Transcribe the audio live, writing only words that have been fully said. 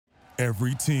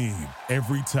Every team,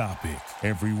 every topic,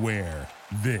 everywhere.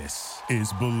 This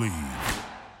is Believe.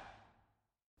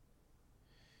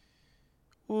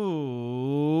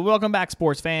 Ooh, welcome back,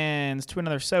 sports fans, to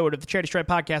another episode of the Charity Stripe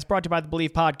Podcast, brought to you by the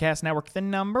Believe Podcast Network, the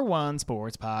 #1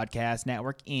 sports podcast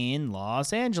network in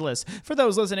Los Angeles. For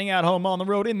those listening at home, on the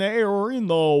road, in the air, or in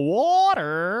the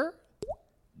water,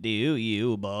 do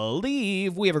you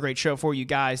believe? We have a great show for you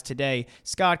guys today.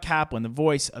 Scott Kaplan, the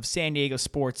voice of San Diego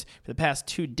sports for the past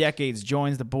 2 decades,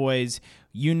 joins the boys.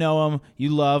 You know him, you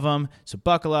love him, so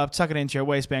buckle up, tuck it into your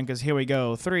waistband, because here we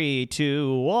go. 3,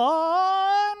 2,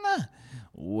 1...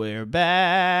 We're back.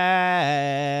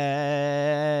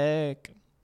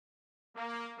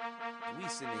 We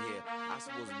sitting here, I'm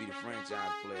supposed to be the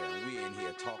franchise player, and we're in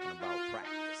here talking about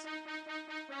practice.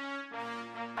 5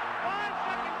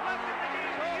 seconds left in the game.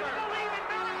 Do you believe in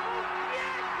miracles?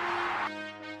 Yes!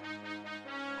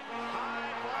 High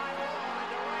fly ball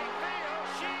into right field.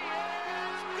 She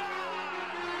is gone!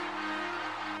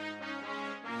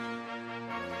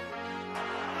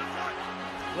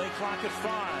 Play clock at 5.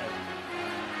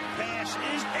 Pass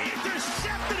is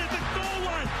intercepted at the goal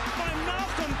line by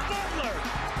Malcolm Butler.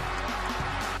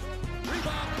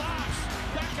 Rebound box.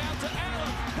 Back out to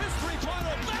Allen. His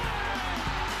three-pointer. Bang!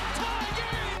 Tie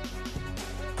game.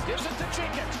 Gives it to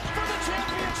Jenkins for the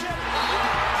championship.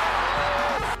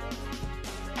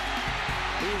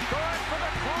 He's going for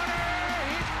the corner.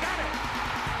 He's got it.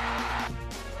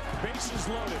 Bases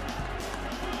loaded.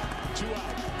 2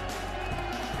 out.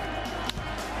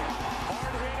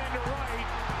 Hard hit into right.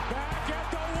 Back at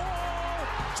the wall.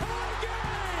 Tie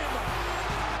game.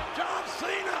 John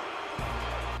Cena.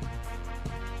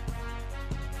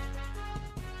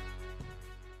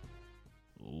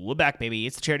 We're back, baby.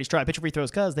 It's the Charity Stripe. Pitcher free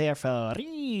throws, because they are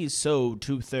free. So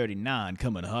 239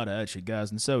 coming hot at you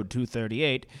guys, and so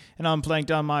 238. And I'm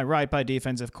flanked on my right by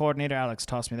defensive coordinator Alex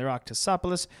Toss Me the Rock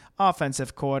Tosopoulos.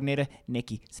 Offensive coordinator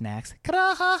Nikki Snacks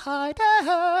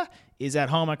Kreider is at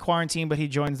home at quarantine, but he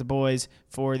joins the boys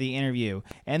for the interview.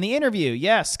 And the interview,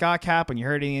 yes, Scott Kaplan, you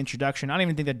heard it in the introduction. I don't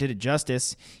even think that did it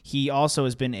justice. He also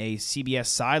has been a CBS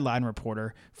sideline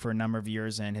reporter for a number of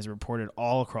years and has reported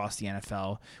all across the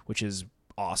NFL, which is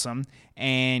awesome.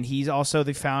 And he's also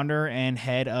the founder and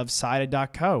head of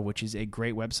SODE.co, which is a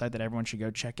great website that everyone should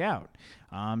go check out.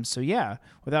 So yeah,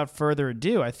 without further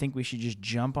ado, I think we should just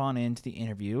jump on into the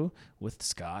interview with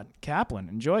Scott Kaplan.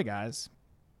 Enjoy, guys.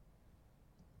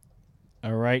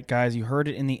 All right, guys, you heard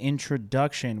it in the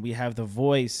introduction. We have the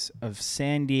voice of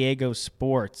San Diego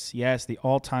sports. Yes, the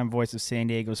all-time voice of San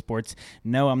Diego sports.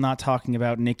 No, I'm not talking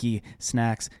about Nikki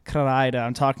Snacks Kreider.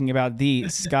 I'm talking about the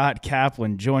Scott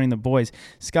Kaplan joining the boys.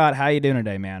 Scott, how you doing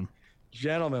today, man?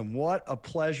 Gentlemen, what a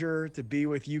pleasure to be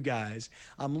with you guys.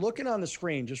 I'm looking on the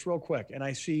screen just real quick, and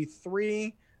I see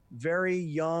 3 very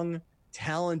young,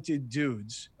 talented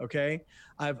dudes, okay?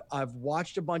 I've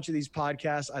watched a bunch of these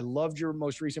podcasts. I loved your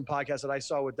most recent podcast that I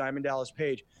saw with Diamond Dallas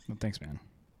Page. Well, thanks, man.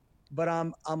 But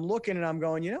I'm looking and I'm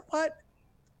going, you know what?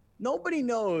 Nobody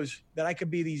knows that I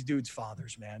could be these dudes'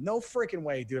 fathers, man. No freaking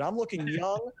way, dude. I'm looking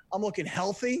young. I'm looking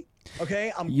healthy.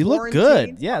 Okay, You look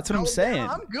good. Yeah, that's what I'm saying.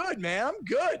 I'm good, man. I'm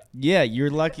good. Yeah, you're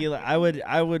lucky. I would.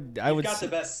 You've got the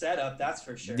best setup, that's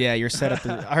for sure. Yeah, your setup.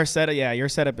 Our setup. Yeah, your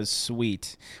setup is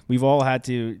sweet. We've all had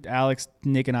to. Alex,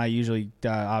 Nick, and I usually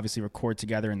obviously record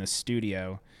together in the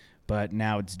studio, but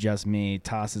now it's just me.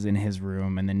 Toss is in his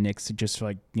room, and then Nick's just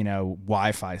like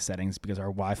Wi-Fi settings, because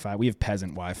our Wi-Fi, we have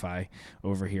peasant Wi-Fi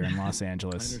over here in Los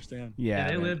Angeles. I understand. Yeah,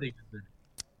 they live together.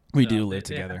 We do live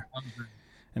together.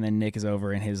 And then Nick is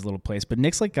over in his little place, but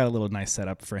Nick's got a little nice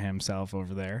setup for himself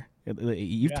over there.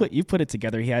 You put it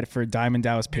together. He had for Diamond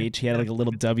Dallas Page. He had like a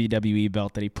little WWE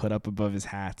belt that he put up above his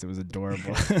hats. It was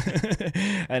adorable.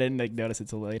 I didn't notice it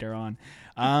till later on.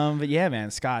 But yeah,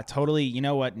 man, Scott, totally. You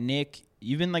know what, Nick?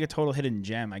 You've been like a total hidden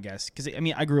gem, I guess. Because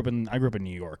I grew up in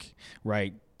New York,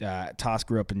 right? Toss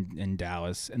grew up in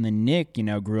Dallas, and then Nick,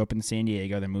 grew up in San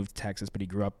Diego, then moved to Texas, but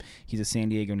he's a San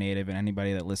Diego native, and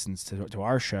anybody that listens to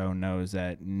our show knows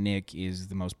that Nick is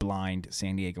the most blind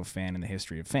San Diego fan in the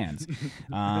history of fans.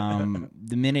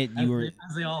 The minute you were,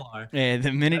 as they all are. Yeah,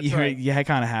 the minute That's right. I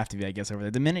kind of have to be, I guess, over there.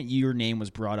 The minute your name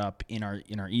was brought up in our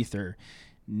ether,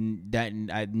 that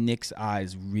Nick's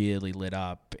eyes really lit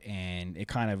up, and it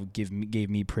kind of gave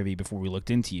me privy before we looked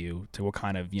into you to what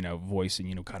kind of voice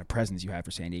and kind of presence you have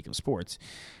for San Diego sports.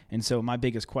 And so my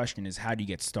biggest question is, how do you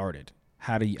get started?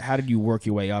 How did you work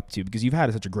your way up to, because you've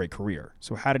had such a great career,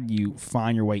 so how did you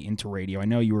find your way into radio? I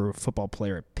know you were a football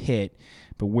player at Pitt,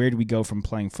 but where did we go from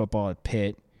playing football at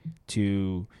Pitt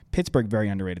to Pittsburgh, very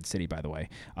underrated city, by the way,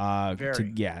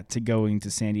 to going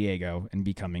to San Diego and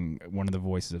becoming one of the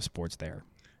voices of sports there?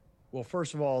 Well,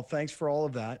 first of all, thanks for all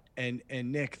of that. And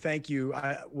Nick, thank you.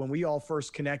 When we all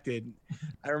first connected,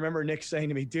 I remember Nick saying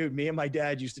to me, dude, me and my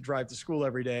dad used to drive to school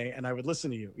every day and I would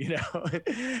listen to you,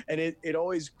 and it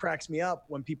always cracks me up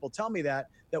when people tell me that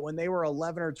when they were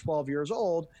 11 or 12 years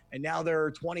old and now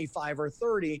they're 25 or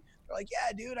 30, they're like,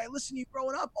 yeah, dude, I listened to you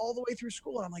growing up all the way through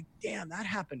school. And I'm like, damn, that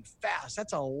happened fast.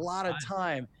 That's a lot of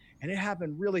time. And it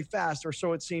happened really fast, or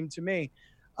so it seemed to me.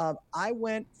 I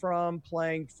went from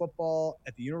playing football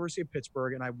at the University of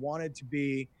Pittsburgh, and I wanted to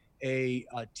be a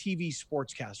TV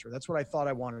sportscaster. That's what I thought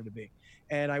I wanted to be.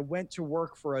 And I went to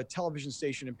work for a television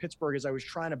station in Pittsburgh as I was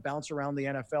trying to bounce around the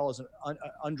NFL as an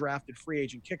undrafted free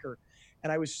agent kicker.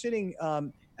 And I was sitting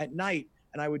at night,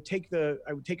 and I would take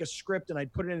a script and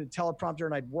I'd put it in a teleprompter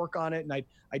and I'd work on it and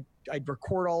I'd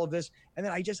record all of this. And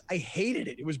then I hated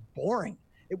it. It was boring.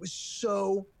 It was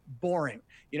so boring.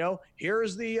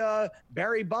 Here's the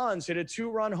Barry Bonds hit a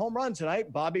 2-run home run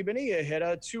tonight. Bobby Bonilla hit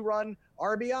a 2-run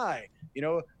RBI.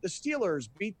 The Steelers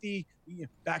beat the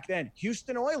back then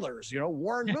Houston Oilers.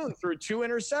 Warren Moon threw 2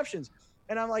 interceptions.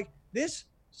 And I'm like, this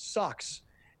sucks.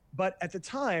 But at the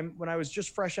time when I was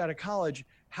just fresh out of college,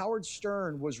 Howard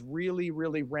Stern was really,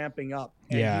 really ramping up.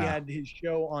 And he had his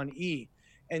show on E!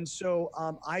 And so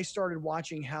I started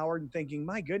watching Howard and thinking,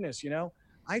 my goodness,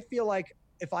 I feel like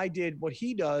if I did what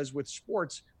he does with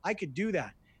sports, I could do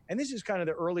that. And this is kind of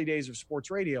the early days of sports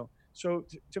radio. So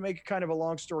to make kind of a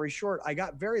long story short, I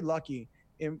got very lucky.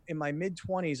 In my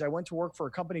mid-20s, I went to work for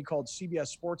a company called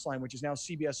CBS Sportsline, which is now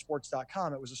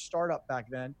cbssports.com. It was a startup back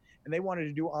then, and they wanted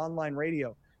to do online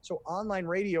radio. So online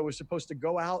radio was supposed to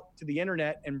go out to the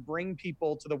internet and bring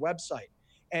people to the website.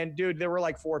 And dude, there were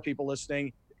like 4 people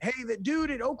listening. Hey, the dude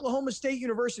at Oklahoma State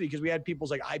University, because we had people's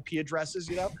like IP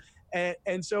addresses,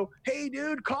 And so, hey,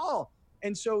 dude, call.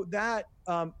 And so that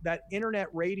internet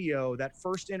radio, that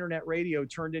first internet radio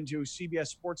turned into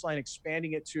CBS Sportsline,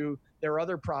 expanding it to their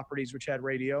other properties, which had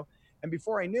radio. And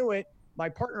before I knew it, my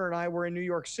partner and I were in New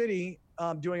York City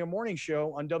doing a morning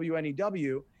show on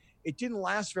WNEW. It didn't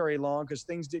last very long because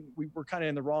we were kind of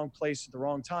in the wrong place at the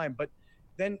wrong time. But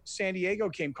then San Diego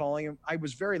came calling, and I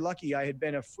was very lucky. I had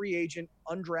been a free agent,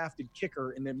 undrafted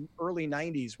kicker in the early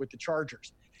 90s with the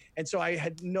Chargers. And so I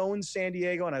had known San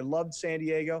Diego, and I loved San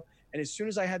Diego. And as soon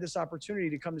as I had this opportunity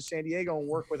to come to San Diego and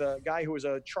work with a guy who was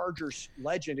a Chargers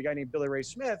legend, a guy named Billy Ray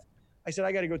Smith, I said,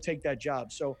 I got to go take that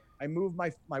job. So I moved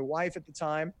my wife at the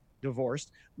time,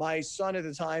 divorced, my son at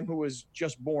the time, who was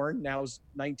just born, now is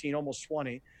 19, almost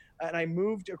 20. And I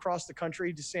moved across the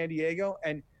country to San Diego.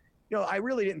 And, I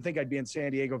really didn't think I'd be in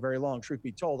San Diego very long, truth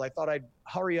be told. I thought I'd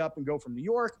hurry up and go from New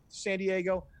York to San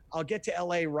Diego. I'll get to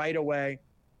LA right away.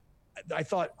 I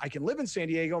thought I can live in San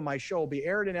Diego. My show will be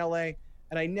aired in LA.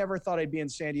 And I never thought I'd be in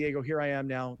San Diego. Here I am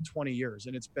now, 20 years.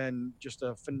 And it's been just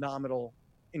a phenomenal,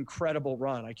 incredible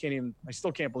run. I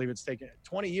still can't believe it's taken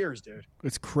 20 years, dude.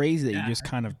 It's crazy that you just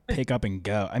kind of pick up and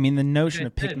go. I mean, the notion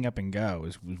of picking up and go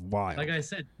was wild. Like I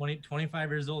said, 25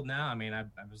 years old now. I mean, I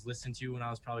was listening to you when I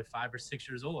was probably 5 or 6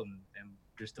 years old, and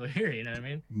you're still here. You know what I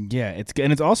mean? Yeah,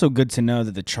 it's also good to know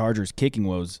that the Chargers kicking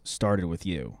woes started with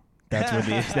you. That's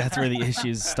where the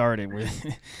issues started.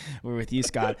 Were with you,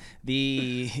 Scott.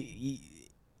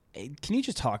 Can you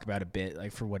just talk about a bit,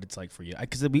 like, for what it's like for you?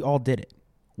 Because we all did it.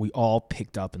 We all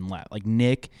picked up and left. Like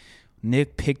Nick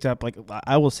picked up. Like,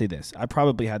 I will say this: I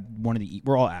probably had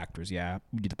we're all actors. Yeah,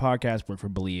 we do the podcast, work for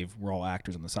Believe. We're all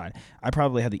actors on the side. I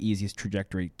probably had the easiest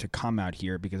trajectory to come out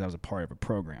here because I was a part of a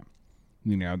program,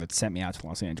 that sent me out to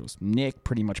Los Angeles. Nick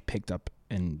pretty much picked up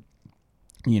and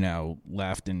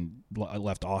left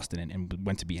Austin and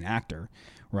went to be an actor,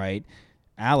 right?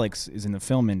 Alex is in the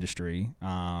film industry,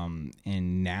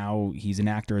 and now he's an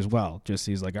actor as well. Just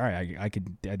he's like, all right, I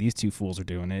could. These two fools are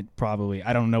doing it. Probably,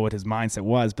 I don't know what his mindset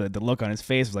was, but the look on his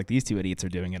face was like, these two idiots are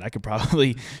doing it. I could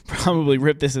probably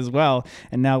rip this as well.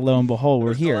 And now, lo and behold,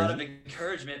 we're here. A lot of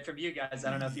encouragement from you guys. I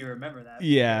don't know if you remember that.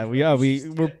 Yeah,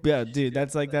 dude.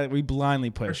 That's like that. We blindly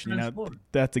push.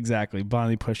 That's exactly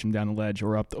blindly push him down the ledge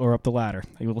or up the ladder.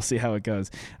 We'll see how it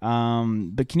goes.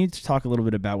 But can you talk a little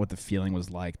bit about what the feeling was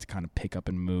like to kind of pick up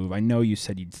and move? I know you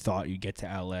said you thought you'd get to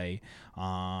LA,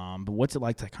 but what's it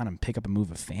like to kind of pick up and move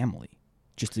a family,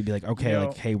 just to be like, okay,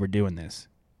 hey, we're doing this?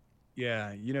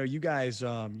 Yeah, you guys,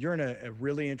 you're in a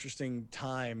really interesting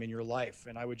time in your life,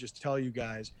 and I would just tell you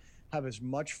guys, have as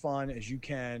much fun as you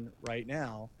can right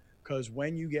now, because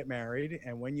when you get married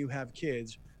and when you have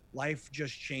kids, life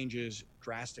just changes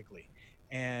drastically.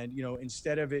 And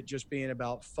instead of it just being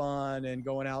about fun and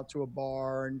going out to a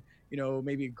bar and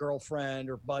maybe a girlfriend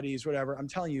or buddies, whatever. I'm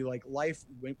telling you, like, life,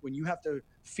 when you have to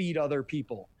feed other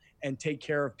people and take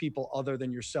care of people other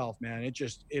than yourself, man,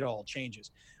 it all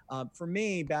changes. For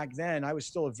me back then, I was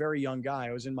still a very young guy.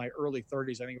 I was in my early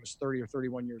 30s. I think it was 30 or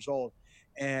 31 years old.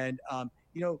 And,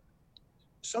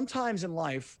 sometimes in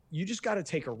life, you just got to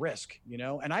take a risk,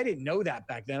 and I didn't know that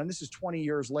back then. And this is 20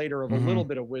 years later of a little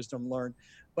bit of wisdom learned.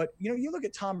 But, you look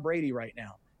at Tom Brady right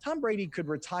now. Tom Brady could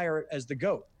retire as the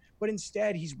GOAT, but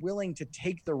instead he's willing to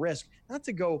take the risk, not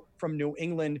to go from New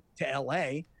England to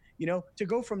LA, to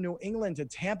go from New England to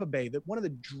Tampa Bay, that one of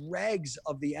the dregs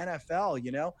of the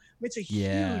NFL, it's a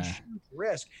huge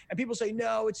risk. And people say,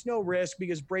 no, it's no risk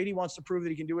because Brady wants to prove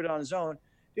that he can do it on his own.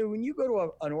 Dude, when you go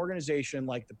to an organization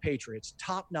like the Patriots,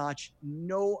 top notch,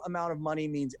 no amount of money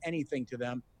means anything to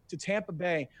them, to Tampa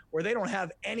Bay, where they don't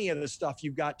have any of the stuff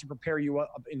you've got to prepare you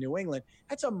up in New England,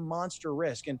 that's a monster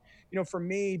risk. And, for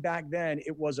me back then,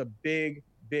 it was a big,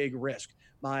 big risk.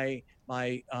 My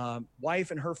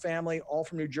wife and her family, all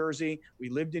from New Jersey. We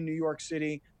lived in New York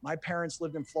City. My parents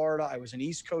lived in Florida. I was an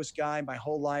East Coast guy my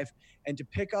whole life. And to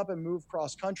pick up and move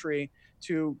cross country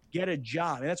to get a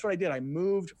job, and that's what I did. I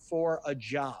moved for a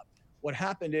job. What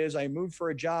happened is I moved for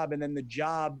a job, and then the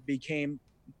job became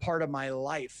part of my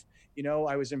life.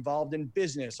 I was involved in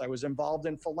business. I was involved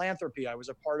in philanthropy. I was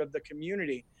a part of the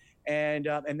community. And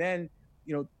then,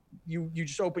 you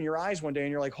just open your eyes one day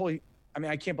and you're like,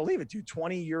 I can't believe it, dude.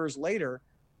 20 years later,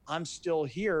 I'm still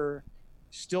here,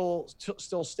 still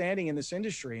standing in this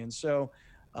industry. And so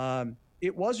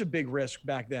it was a big risk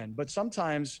back then. But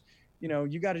sometimes,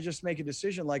 you got to just make a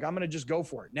decision like, I'm going to just go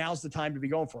for it. Now's the time to be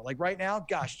going for it. Like right now,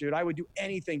 gosh, dude, I would do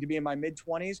anything to be in my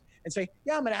mid-20s and say,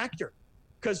 yeah, I'm an actor.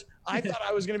 Because I thought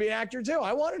I was going to be an actor too.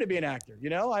 I wanted to be an actor.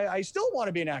 I still want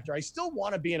to be an actor. I still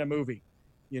want to be in a movie,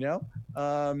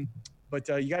 but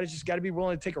you got to be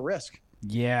willing to take a risk.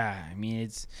 Yeah. I mean,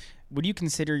 would you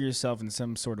consider yourself in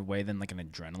some sort of way then like an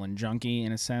adrenaline junkie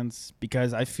in a sense?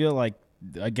 Because I feel like,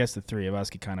 I guess the three of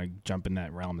us could kind of jump in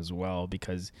that realm as well,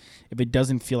 because if it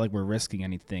doesn't feel like we're risking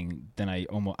anything, then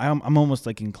I'm almost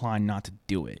like inclined not to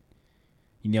do it.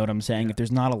 You know what I'm saying? Yeah. If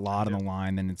there's not a lot on the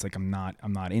line, then it's like I'm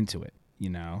not into it.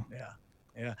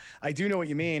 Yeah. I do know what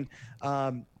you mean.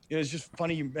 It was just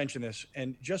funny you mentioned this.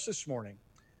 And just this morning,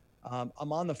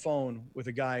 I'm on the phone with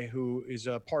a guy who is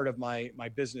a part of my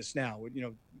business now.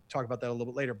 Talk about that a little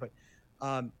bit later. But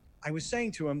I was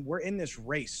saying to him, we're in this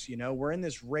race, we're in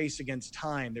this race against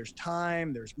time. There's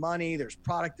time, there's money, there's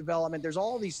product development, there's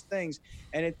all these things.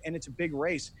 And it's a big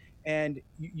race. And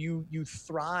you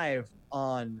thrive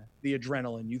on the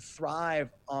adrenaline. You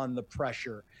thrive on the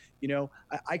pressure.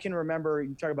 I can remember,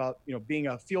 you talk about, being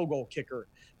a field goal kicker.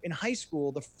 In high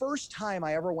school, the first time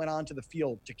I ever went onto the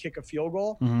field to kick a field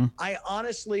goal, I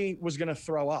honestly was going to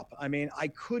throw up. I mean, I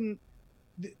couldn't,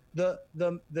 the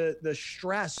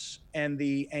stress and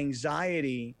the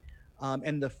anxiety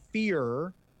and the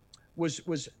fear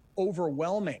was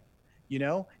overwhelming,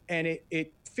 and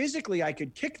it physically I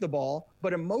could kick the ball,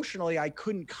 but emotionally I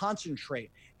couldn't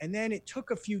concentrate. And then it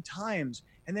took a few times,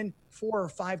 and then 4 or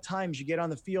 5 times you get on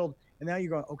the field, and now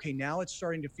you're going, okay, now it's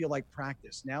starting to feel like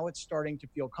practice. Now it's starting to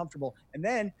feel comfortable. And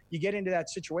then you get into that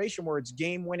situation where it's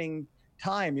game-winning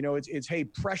time. It's hey,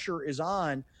 pressure is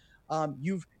on.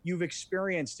 You've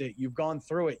experienced it. You've gone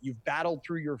through it. You've battled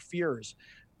through your fears.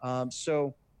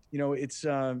 So it's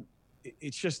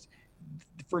just,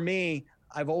 for me,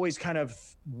 I've always kind of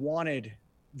wanted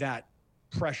that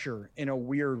pressure in a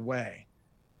weird way.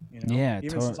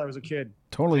 Even since I was a kid.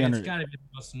 Totally. It's got to be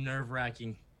the most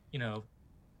nerve-wracking,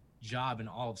 job in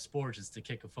all of sports is to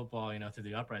kick a football, through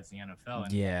the uprights in the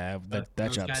NFL. And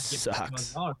that job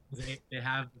sucks. They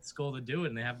have the skill to do it,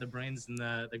 and they have the brains and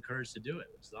the courage to do it,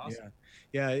 which is awesome.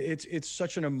 Yeah. It's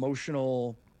such an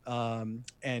emotional and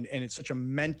it's such a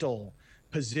mental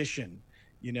position,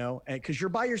 because you're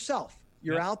by yourself.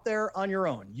 You're out there on your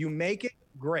own. You make it,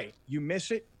 great. You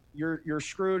miss it, you're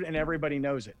screwed, and everybody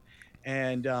knows it.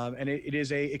 And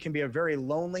it can be a very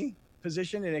lonely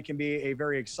position, and it can be a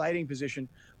very exciting position.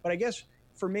 But I guess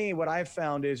for me, what I've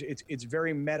found is it's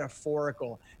very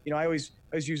metaphorical. I always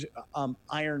use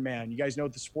Iron Man. You guys know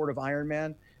the sport of Iron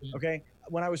Man? Okay.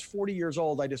 When I was 40 years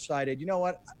old, I decided, you know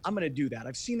what? I'm going to do that.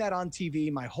 I've seen that on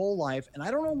TV my whole life, and I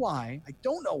don't know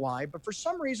why. But for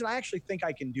some reason, I actually think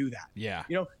I can do that. Yeah.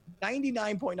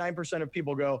 99.9% of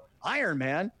people go, Iron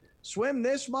Man, swim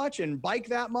this much and bike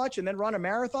that much and then run a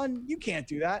marathon. You can't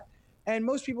do that. And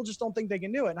most people just don't think they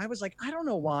can do it. And I was like, I don't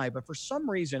know why, but for some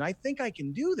reason, I think I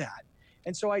can do that.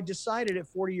 And so I decided at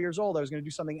 40 years old, I was going to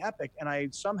do something epic. And I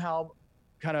somehow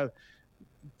kind of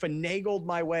finagled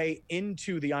my way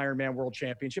into the Ironman World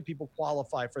Championship. People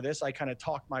qualify for this. I kind of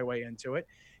talked my way into it.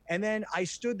 And then I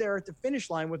stood there at the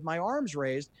finish line with my arms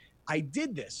raised. I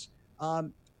did this.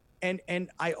 And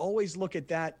I always look at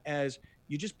that as,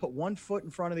 you just put one foot in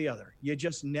front of the other. You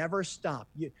just never stop.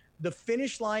 The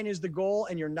finish line is the goal,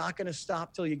 and you're not going to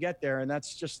stop till you get there. And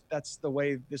that's the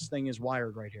way this thing is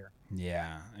wired right here.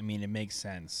 Yeah, I mean, it makes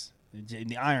sense. In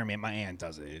the Ironman, my aunt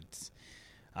does it.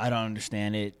 I don't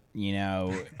understand it.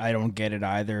 I don't get it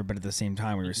either. But at the same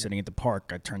time, we were sitting at the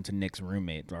park. I turned to Nick's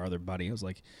roommate, our other buddy. I was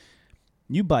like,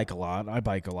 you bike a lot. I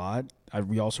bike a lot.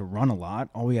 We also run a lot.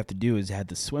 All we have to do is add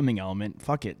the swimming element.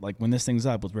 Fuck it. Like, when this thing's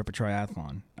up, let's rip a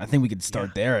triathlon. I think we could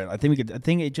start there. I think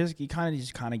you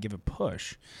kind of give a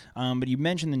push. But you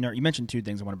mentioned you mentioned two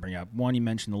things I want to bring up. One, you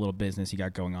mentioned the little business you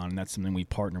got going on, and that's something we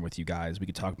partner with you guys. We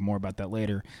could talk more about that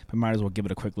later, but might as well give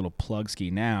it a quick little plug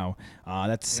ski now.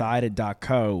 That's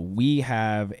SODE.co. We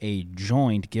have a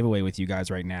joint giveaway with you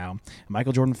guys right now.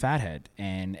 Michael Jordan Fathead.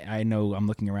 And I know I'm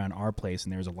looking around our place,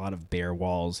 and there's a lot of bare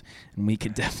walls, and we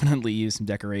could definitely use some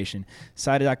decoration.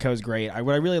 SODE.co is great.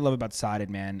 What I really love about SODE,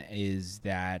 man, is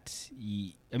that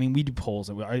we do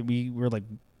polls. We're like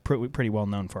pretty well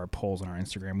known for our polls on our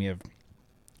Instagram. We have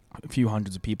a few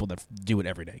hundreds of people that do it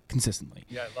every day consistently.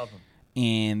 Yeah, I love them.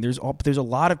 And there's a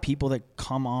lot of people that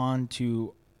come on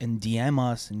to and DM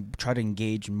us and try to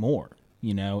engage more,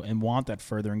 and want that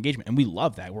further engagement. And we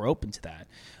love that. We're open to that.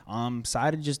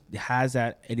 SODE just has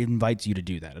that. It invites you to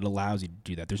do that. It allows you to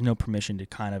do that. There's no permission to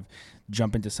kind of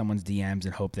jump into someone's DMs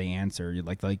and hope they answer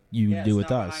like you do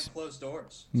with us. Behind closed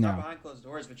doors. It's No. not behind closed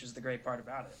doors, which is the great part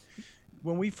about it.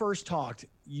 When we first talked,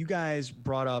 you guys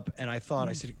brought up, and I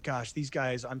said, gosh, these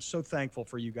guys, I'm so thankful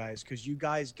for you guys, because you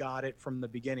guys got it from the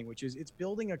beginning, which is it's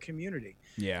building a community.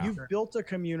 Yeah. You've built a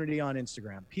community on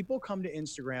Instagram. People come to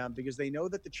Instagram because they know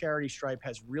that the charity stripe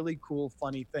has really cool,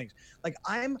 funny things. Like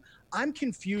I'm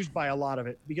confused by a lot of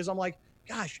it, because I'm like,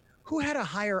 gosh, who had a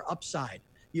higher upside?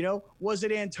 Was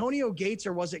it Antonio Gates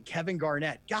or was it Kevin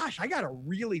Garnett? Gosh, I got to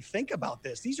really think about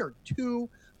this. These are two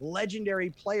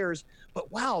legendary players,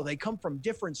 but wow, they come from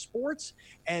different sports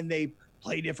and they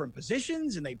play different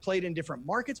positions and they played in different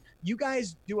markets. You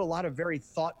guys do a lot of very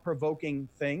thought-provoking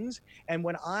things. And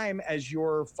when I'm, as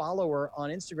your follower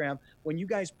on Instagram, when you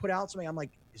guys put out something, I'm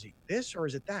like, is it this or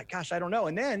is it that? Gosh, I don't know.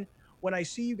 And then when I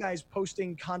see you guys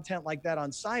posting content like that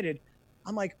on SODE,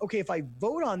 I'm like, okay, if I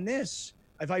vote on this,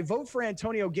 if I vote for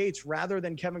Antonio Gates rather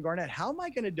than Kevin Garnett, how am I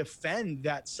going to defend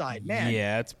that side? Man,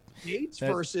 Yeah, Gates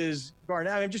versus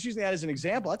Garnett. I'm just using that as an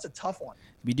example. That's a tough one.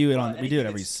 we do it Anything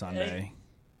every Sunday.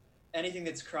 Anything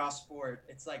that's cross sport,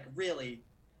 it's like really,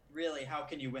 how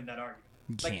can you win that argument?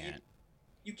 You Like, can't.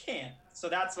 You can't. So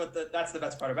that's the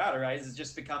best part about it, right? Is it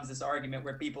just becomes this argument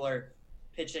where people are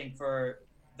pitching for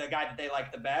the guy that they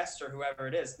like the best or whoever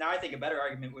it is. Now I think a better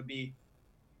argument would be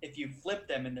if you flip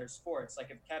them in their sports. Like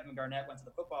if Kevin Garnett went to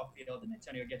the football field and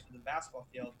Antonio Gates went to the basketball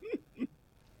field.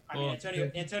 I mean,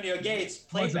 Antonio Gates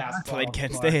played basketball. Played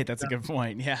Kent State. That's a good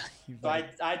point. Yeah. So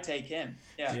I'd take him.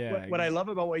 Yeah. What I love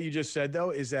about what you just said, though,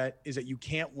 is that you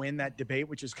can't win that debate,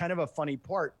 which is kind of a funny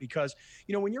part, because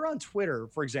when you're on Twitter,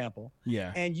 for example,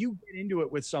 and you get into it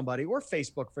with somebody, or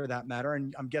Facebook for that matter,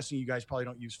 and I'm guessing you guys probably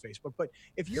don't use Facebook, but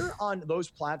if you're on those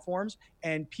platforms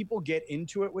and people get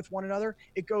into it with one another,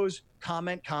 it goes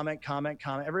comment.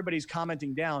 Everybody's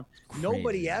commenting down. Crazy.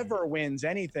 Nobody ever wins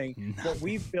anything. What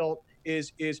we've built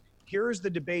is here's the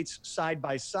debates side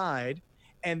by side,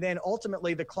 and then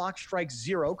ultimately the clock strikes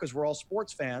zero, because we're all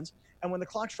sports fans, and when the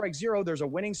clock strikes zero, there's a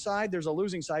winning side, there's a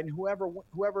losing side, and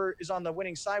whoever is on the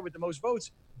winning side with the most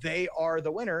votes, they are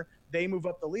the winner. They move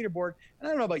up the leaderboard. And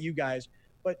I don't know about you guys,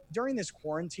 but during this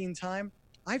quarantine time,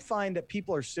 I find that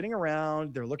people are sitting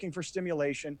around, they're looking for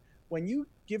stimulation. When you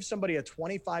give somebody a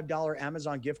 $25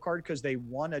 Amazon gift card because they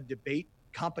won a debate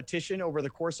competition over the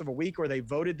course of a week, or they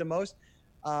voted the most,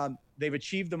 they've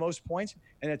achieved the most points,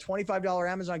 and a $25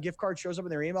 Amazon gift card shows up in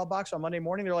their email box on Monday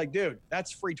morning, they're like, dude,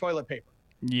 that's free toilet paper.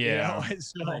 Yeah.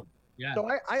 So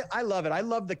I love it. I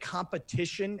love the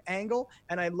competition angle,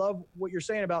 and I love what you're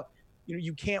saying about,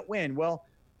 you can't win. Well,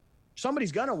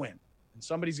 somebody's going to win and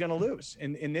somebody's going to lose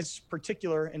in this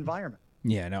particular environment.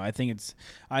 Yeah, no, I think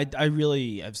I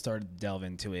really have started to delve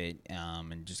into it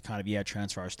and just kind of,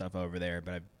 transfer our stuff over there.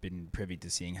 But I've been privy to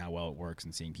seeing how well it works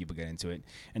and seeing people get into it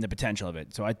and the potential of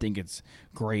it. So I think it's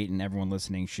great, and everyone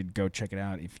listening should go check it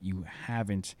out if you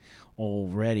haven't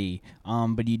already.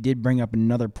 But you did bring up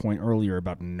another point earlier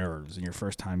about nerves and your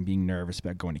first time being nervous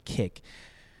about going to kick.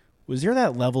 Was there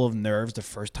that level of nerves the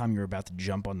first time you were about to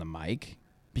jump on the mic?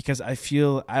 Because I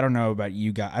don't know about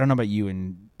you guys. I don't know about you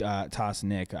and Toss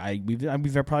and Nick. We've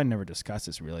probably never discussed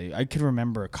this really. I could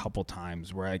remember a couple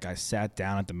times where I sat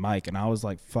down at the mic and I was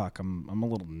like, "Fuck, I'm a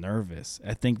little nervous."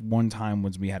 I think one time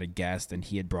was we had a guest and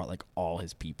he had brought all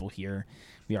his people here.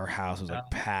 Our house was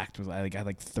packed. I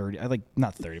had 30. I had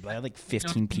not 30, but I had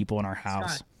 15 people in our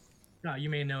house. No,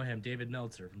 you may know him, David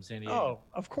Meltzer from San Diego. Oh,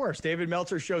 of course. David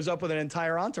Meltzer shows up with an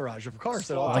entire entourage, of course.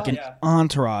 At all Like times. an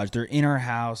entourage. They're in our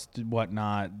house,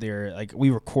 whatnot. They're like, we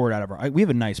record out of we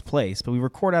have a nice place, but we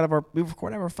record out of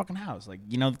our fucking house. Like,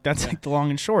 that's like the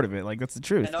long and short of it. Like, that's the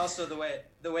truth. And also the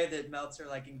way that Meltzer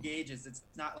like engages, it's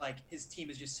not like his team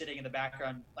is just sitting in the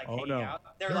background like hanging out.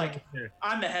 They're like,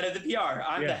 I'm the head of the PR.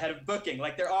 I'm the head of booking.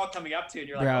 Like, they're all coming up to you, and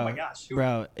you're like, oh my gosh.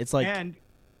 Bro, it's like...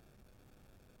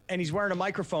 And he's wearing a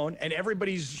microphone, and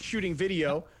everybody's shooting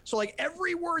video. So like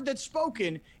every word that's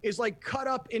spoken is like cut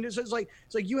up into. It's like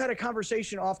you had a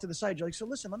conversation off to the side. You're like, so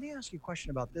listen, let me ask you a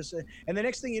question about this. And the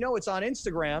next thing you know, it's on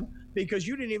Instagram because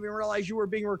you didn't even realize you were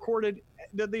being recorded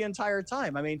the entire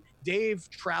time. I mean, Dave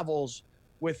travels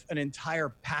with an entire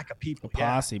pack of people. A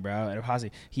posse, bro. A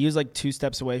posse. He was like 2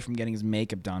 steps away from getting his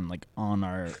makeup done, like on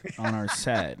our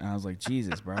set. And I was like,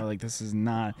 Jesus, bro. Like, this is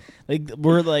not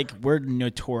we're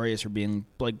notorious for being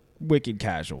like wicked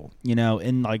casual,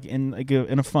 in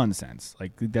a fun sense.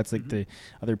 Like, that's like the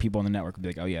other people on the network would be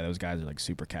like, oh yeah, those guys are like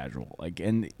super casual. Like,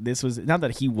 and this was not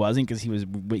that he wasn't, because he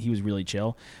was really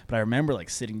chill. But I remember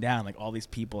like sitting down, like all these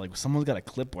people, like someone's got a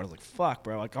clipboard. I was like, fuck,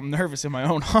 bro. Like, I'm nervous in my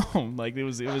own home. Like, it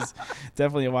was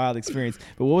definitely a wild experience.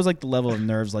 But what was like the level of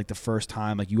nerves like the first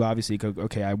time? Like, you obviously go,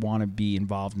 okay, I want to be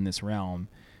involved in this realm,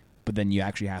 but then you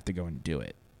actually have to go and do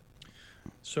it.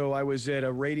 So I was at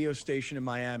a radio station in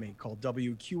Miami called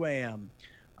WQAM.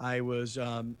 I was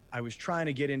trying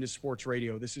to get into sports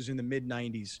radio. This is in the mid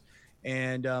 90s.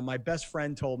 And my best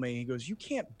friend told me, he goes, you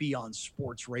can't be on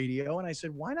sports radio. And I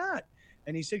said, why not?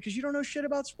 And he said, because you don't know shit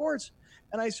about sports.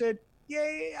 And I said,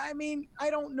 yeah, I mean,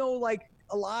 I don't know like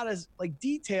a lot of like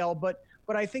detail, but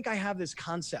I think I have this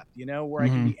concept, where I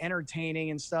can be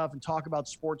entertaining and stuff and talk about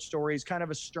sports stories, kind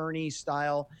of a Sterny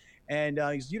style. And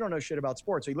he goes, you don't know shit about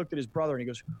sports. So he looked at his brother and he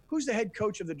goes, who's the head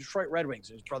coach of the Detroit Red Wings?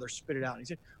 And his brother spit it out. And he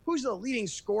said, who's the leading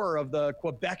scorer of the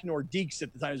Quebec Nordiques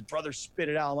at the time? His brother spit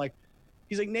it out. I'm like,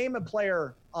 he's like, name a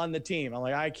player on the team. I'm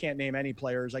like, I can't name any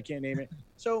players. I can't name it.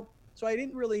 So I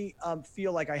didn't really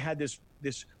feel like I had this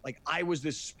like I was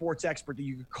this sports expert that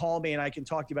you could call me and I can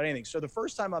talk to you about anything. So the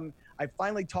first time I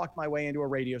finally talked my way into a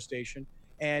radio station,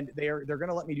 and they're going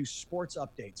to let me do sports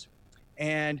updates.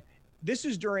 And this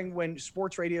is during when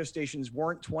sports radio stations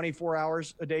weren't 24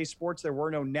 hours a day sports. There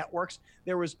were no networks.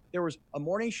 There was a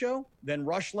morning show, then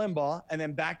Rush Limbaugh, and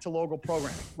then back to local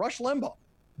programming. Rush Limbaugh.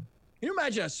 Can you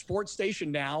imagine a sports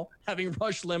station now having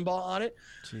Rush Limbaugh on it?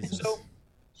 Jesus.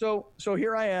 So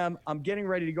here I am. I'm getting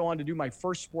ready to go on to do my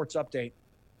first sports update.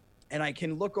 And I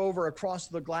can look over across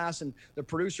the glass, and the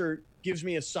producer gives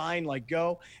me a sign like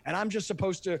go. And I'm just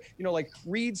supposed to, like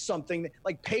read something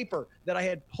like paper that I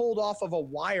had pulled off of a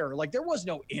wire. Like, there was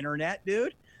no internet,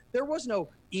 dude. There was no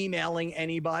emailing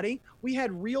anybody. We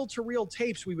had reel-to-reel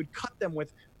tapes. We would cut them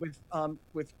with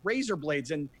razor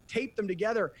blades and tape them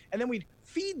together. And then we'd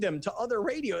feed them to other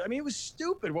radio. I mean, it was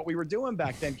stupid what we were doing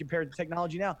back then compared to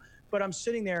technology now. But I'm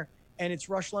sitting there, and it's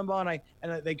Rush Limbaugh,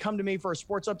 and they come to me for a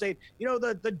sports update.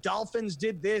 The Dolphins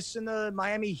did this, and the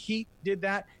Miami Heat did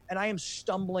that, and I am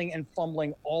stumbling and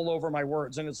fumbling all over my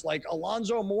words. And it's like,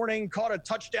 Alonzo Mourning caught a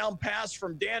touchdown pass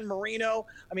from Dan Marino.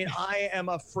 I mean, I am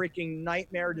a freaking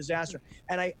nightmare disaster.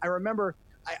 And I remember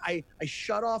I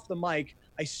shut off the mic.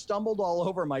 I stumbled all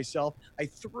over myself. I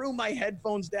threw my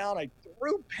headphones down. I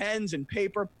threw pens and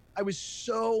paper. I was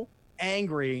so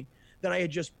angry that I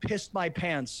had just pissed my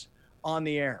pants on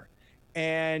the air.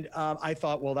 And I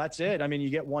thought, well, that's it. I mean, you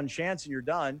get one chance and you're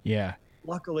done. Yeah.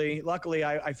 Luckily,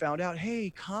 I found out, hey,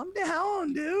 calm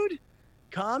down, dude.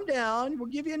 Calm down. We'll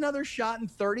give you another shot in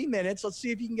 30 minutes. Let's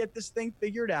see if you can get this thing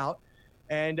figured out.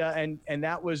 And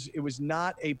it was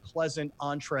not a pleasant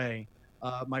entree.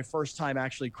 My first time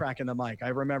actually cracking the mic. I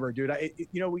remember, dude.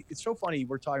 It's so funny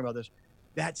we're talking about this.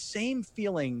 That same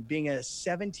feeling, being a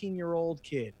 17-year-old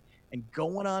kid and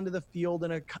going onto the field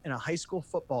in a high school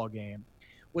football game,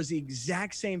 was the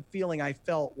exact same feeling I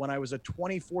felt when I was a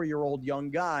 24-year-old young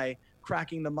guy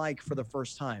cracking the mic for the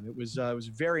first time. It was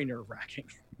very nerve-wracking.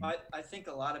 I think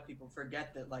a lot of people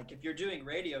forget that, like, if you're doing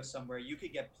radio somewhere, you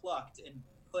could get plucked and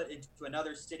put into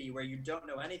another city where you don't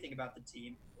know anything about the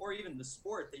team or even the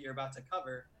sport that you're about to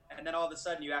cover, and then all of a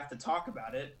sudden you have to talk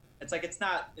about it. It's like, it's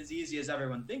not as easy as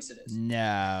everyone thinks it is.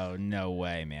 No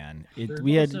way, man.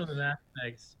 There's also an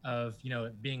aspect of,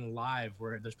 being live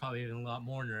where there's probably even a lot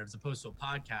more nerves, opposed to a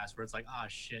podcast where it's like, oh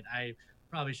shit, I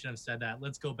probably shouldn't have said that.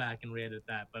 Let's go back and re-edit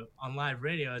that. But on live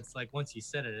radio, it's like, once you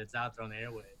said it, it's out there on the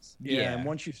airwaves. Yeah, and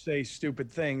once you say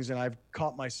stupid things, and I've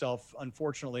caught myself,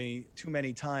 unfortunately, too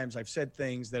many times, I've said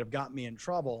things that have gotten me in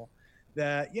trouble,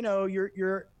 that,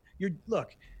 you're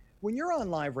look, when you're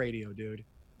on live radio, dude,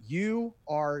 You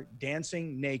are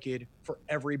dancing naked for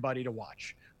everybody to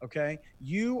watch. Okay.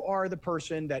 You are the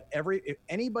person that if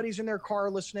anybody's in their car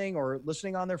listening or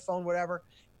listening on their phone, whatever,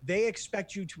 they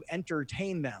expect you to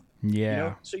entertain them.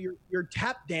 Yeah. So you're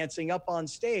tap dancing up on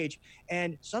stage,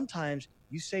 and sometimes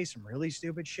you say some really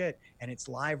stupid shit, and it's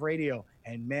live radio,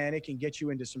 and man, it can get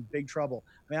you into some big trouble.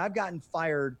 I mean, I've gotten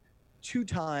fired 2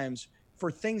 times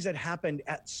for things that happened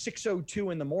at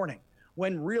 6:02 in the morning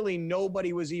when really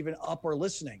nobody was even up or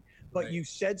listening. But you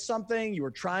said something, you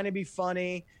were trying to be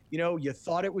funny, you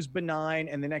thought it was benign,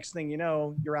 and the next thing you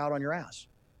know, you're out on your ass.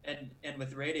 And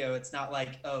with radio, it's not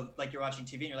like, like you're watching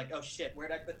TV and you're like, oh shit,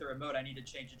 where'd I put the remote? I need to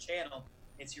change the channel.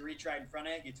 It's you reach right in front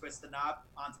of it, you twist the knob,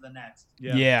 on to the next.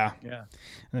 Yeah.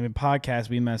 I mean, podcasts,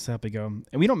 we mess up. We go,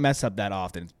 and we don't mess up that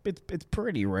often. It's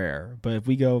pretty rare. But if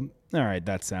we go, all right,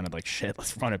 that sounded like shit,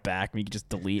 let's run it back. We can just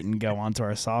delete and go onto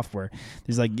our software.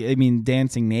 There's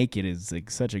dancing naked is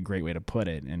like such a great way to put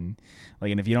it. And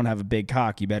if you don't have a big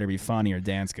cock, you better be funny or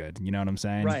dance good. You know what I'm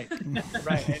saying? Right.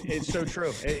 Right. It's so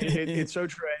true. It's so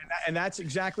true. And that's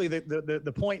exactly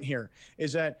the point here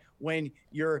is that when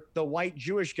you're the white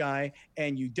Jewish guy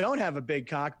and you don't have a big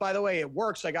cock, by the way, it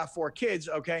works. I got 4 kids.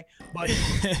 Okay. But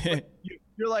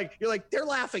you're like, they're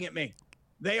laughing at me.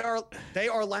 They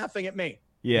are laughing at me.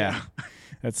 Yeah.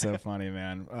 That's so funny,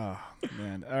 man. Oh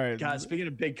man. All right. God, speaking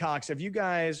of big cocks, have you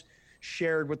guys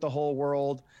shared with the whole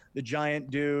world the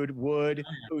giant dude Wood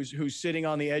who's sitting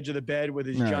on the edge of the bed with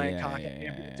his giant cock?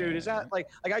 Dude, is that like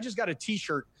I just got a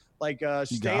t-shirt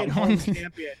stay at home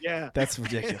champion. Yeah. That's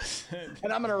ridiculous.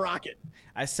 And I'm going to rock it.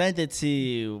 I sent it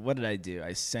to, what did I do?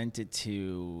 I sent it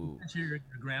to your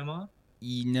grandma?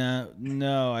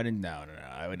 No, I didn't. No.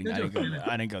 I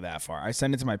didn't go that far. I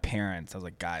sent it to my parents. I was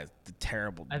like, guys, the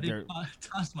terrible. I think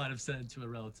Toss might have sent it to a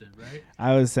relative, right?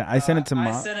 I sent it to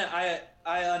mom.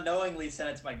 I unknowingly sent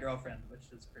it to my girlfriend, which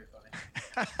is pretty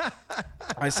funny.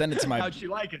 I sent it to my. How'd she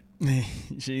like it?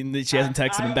 She hasn't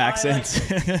texted him back since.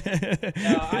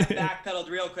 No, I backpedaled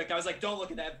real quick. I was like, don't look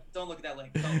at that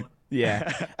link. Don't look.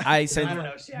 Yeah, I don't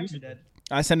know. She actually did.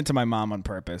 I sent it to my mom on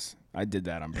purpose. I did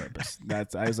that on purpose.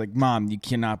 I was like, Mom, you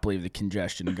cannot believe the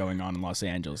congestion going on in Los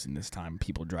Angeles in this time.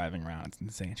 People driving around. It's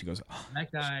insane. She goes, oh. That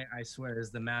guy, I swear,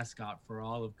 is the mascot for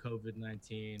all of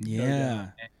COVID-19.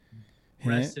 Yeah.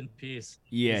 Rest in peace.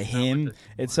 Yeah, him.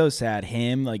 It's so sad.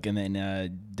 Him, and then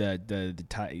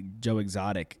the Joe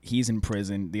Exotic. He's in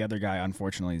prison. The other guy,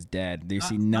 unfortunately, is dead. They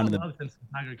see none of the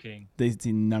Tiger King. They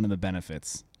see none of the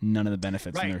benefits. None of the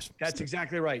benefits. Right. That's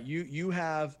exactly right. You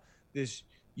have this.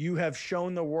 You have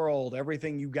shown the world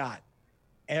everything you got.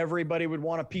 Everybody would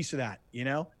want a piece of that,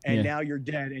 And now you're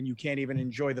dead, and you can't even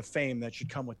enjoy the fame that should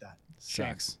come with that.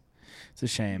 Sucks. It's a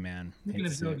shame, man. Speaking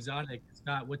of Joe Exotic,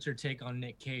 Scott, what's your take on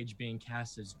Nick Cage being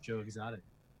cast as Joe Exotic?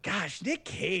 Gosh, Nick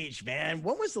Cage, man.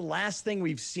 When was the last thing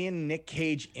we've seen Nick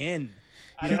Cage in?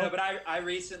 I don't know, but I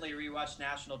recently rewatched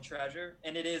National Treasure,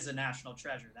 and it is a national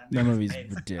treasure. That movie's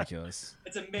ridiculous.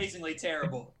 It's amazingly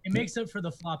terrible. It makes up for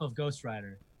the flop of Ghost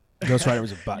Rider. Ghost Rider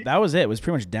was that was it. It was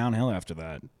pretty much downhill after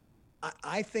that.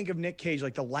 I think of Nick Cage,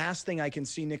 like the last thing I can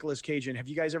see Nicolas Cage in. Have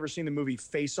you guys ever seen the movie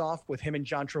Face Off with him and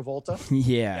John Travolta?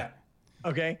 Yeah.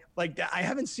 Okay. I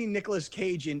haven't seen Nicolas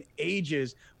Cage in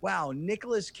ages. Wow.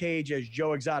 Nicolas Cage as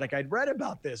Joe Exotic. I'd read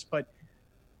about this, but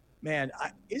man,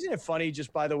 isn't it funny?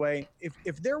 Just by the way,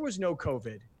 if there was no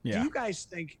COVID, do you guys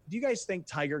think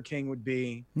Tiger King would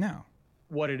be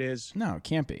what it is? No, it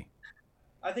can't be.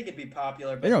 I think it'd be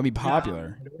popular, but it would be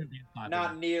popular.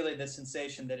 Not nearly the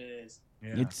sensation that it is.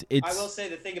 Yeah. I will say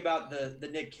the thing about the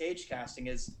Nick Cage casting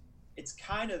is it's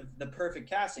kind of the perfect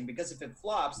casting, because if it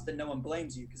flops, then no one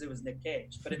blames you because it was Nick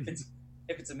Cage. But if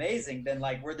it's amazing, then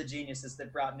we're the geniuses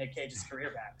that brought Nick Cage's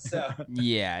career back. So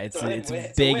yeah, it's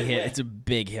a big hit. It's a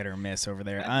big hit or miss over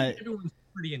there. Everyone's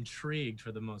pretty intrigued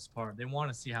for the most part. They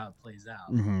want to see how it plays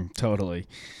out. Mm-hmm, totally.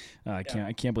 I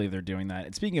can't believe they're doing that.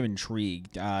 And speaking of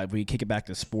intrigued, we kick it back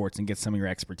to sports and get some of your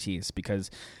expertise,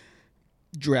 because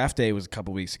draft day was a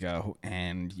couple weeks ago,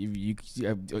 and you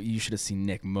should have seen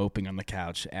Nick moping on the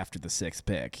couch after the 6th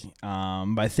pick.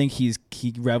 But I think he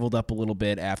reveled up a little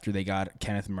bit after they got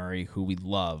Kenneth Murray, who we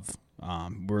love.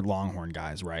 We're Longhorn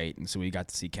guys, right? And so we got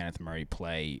to see Kenneth Murray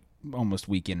play almost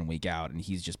week in and week out, and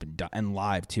he's just been and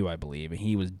live too, I believe, and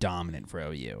he was dominant for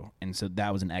OU. And so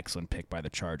that was an excellent pick by the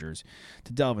Chargers.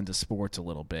 To delve into sports a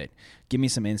little bit, give me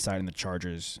some insight on the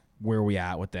Chargers. Where are we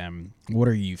at with them? What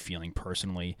are you feeling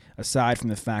personally, aside from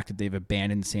the fact that they've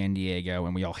abandoned San Diego,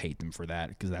 and we all hate them for that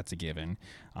because that's a given.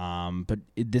 But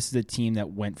this is a team that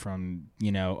went from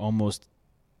almost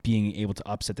being able to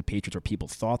upset the Patriots, or people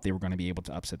thought they were going to be able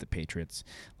to upset the Patriots.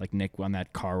 Like Nick on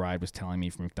that car ride was telling me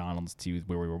from McDonald's to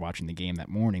where we were watching the game that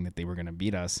morning that they were going to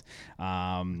beat us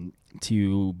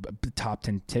to top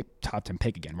 10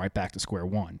 pick again, right back to square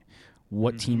one.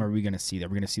 What team are we going to see? Are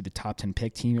we going to see the top 10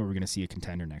 pick team, or are we going to see a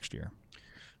contender next year?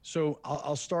 So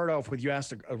I'll start off with, you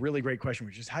asked a really great question,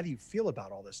 which is, how do you feel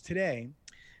about all this? Today,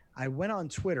 I went on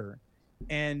Twitter,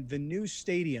 and the new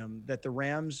stadium that the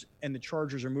Rams and the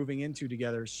Chargers are moving into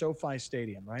together, SoFi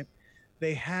Stadium, right?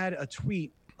 They had a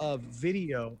tweet of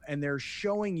video, and they're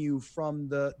showing you from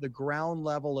the ground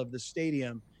level of the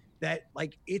stadium that,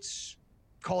 like, it's,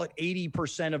 call it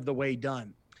 80% of the way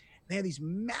done. They had these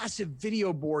massive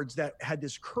video boards that had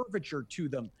this curvature to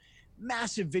them,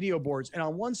 massive video boards. And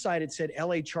on one side it said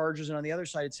LA Chargers, and on the other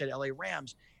side it said LA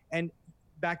Rams. And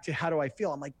back to how do I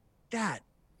feel? I'm like, that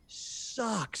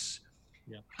sucks.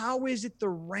 Yeah. How is it the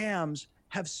Rams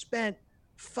have spent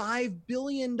 $5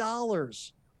 billion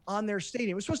on their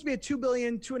stadium? It was supposed to be a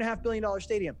 $2.5 billion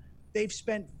stadium. They've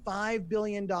spent $5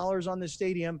 billion on the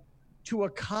stadium to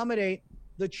accommodate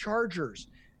the Chargers.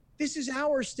 This is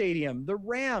our stadium, the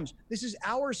Rams. This is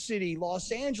our city,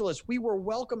 Los Angeles. We were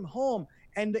welcome home.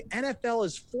 And the NFL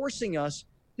is forcing us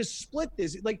to split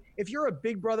this. Like, if you're a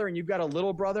big brother and you've got a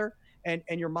little brother, and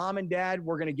your mom and dad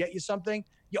were going to get you something,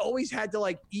 you always had to,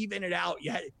 like, even it out.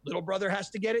 Yeah, little brother has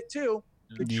to get it too.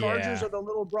 The Chargers are the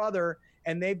little brother,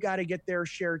 and they've got to get their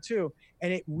share too.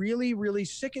 And it really, really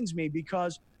sickens me,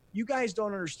 because you guys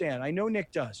don't understand. I know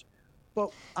Nick does.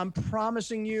 But I'm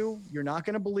promising you, you're not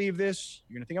going to believe this.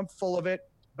 You're going to think I'm full of it.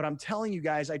 But I'm telling you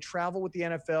guys, I travel with the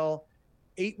NFL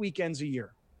 8 weekends a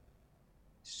year.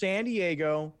 San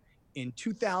Diego in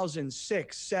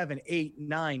 2006, 7, 8,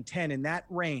 9, 10, in that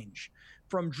range.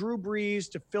 From Drew Brees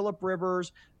to Phillip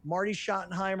Rivers, Marty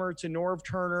Schottenheimer to Norv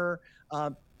Turner,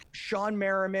 Sean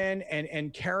Merriman,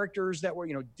 and characters that were,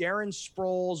 Darren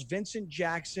Sproles, Vincent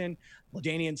Jackson,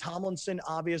 LaDainian Tomlinson,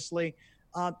 obviously.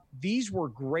 These were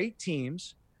great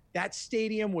teams. That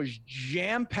stadium was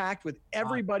jam-packed with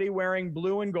everybody wearing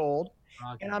blue and gold.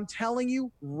 And I'm telling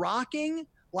you, rocking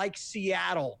like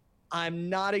Seattle. I'm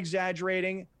not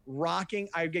exaggerating. Rocking,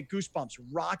 I get goosebumps.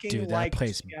 Rocking like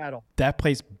Seattle. That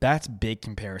place, that's big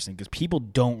comparison, because people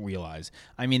don't realize.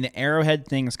 I mean, the Arrowhead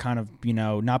thing has kind of,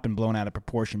 not been blown out of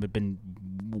proportion, but been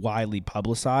widely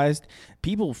publicized.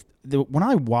 When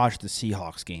I watch the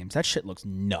Seahawks games, that shit looks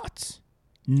nuts.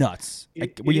 Nuts. Have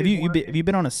you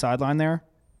been on a sideline there?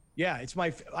 Yeah,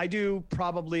 I do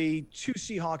probably 3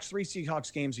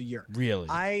 Seahawks games a year. Really?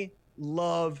 I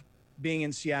love being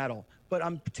in Seattle, but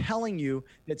I'm telling you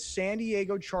that San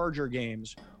Diego Charger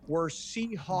games were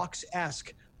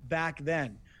Seahawks-esque back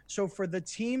then. So for the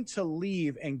team to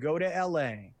leave and go to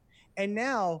LA, and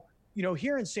now,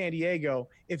 here in San Diego,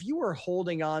 if you were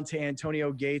holding on to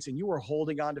Antonio Gates and you were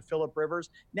holding on to Phillip Rivers,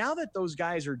 now that those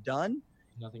guys are done,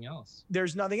 nothing else.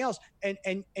 There's nothing else.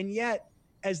 And yet,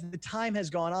 as the time has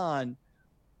gone on,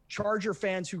 Charger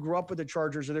fans who grew up with the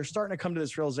Chargers, they're starting to come to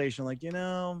this realization, like,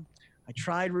 I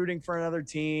tried rooting for another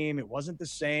team. It wasn't the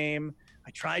same. I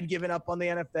tried giving up on the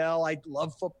NFL. I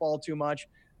love football too much.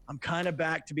 I'm kind of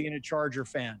back to being a Charger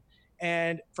fan.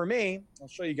 And for me, I'll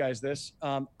show you guys this.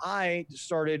 I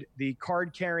started the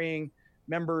card-carrying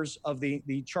members of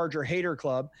the Charger Hater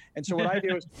Club. And so what I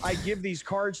do is I give these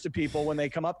cards to people when they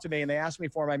come up to me and they ask me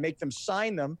for them. I make them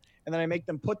sign them, and then I make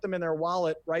them put them in their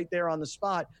wallet right there on the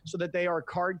spot so that they are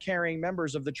card-carrying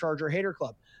members of the Charger Hater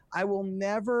Club. I will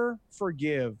never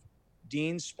forgive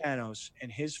Dean Spanos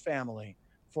and his family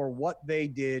for what they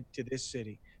did to this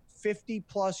city.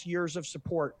 50-plus years of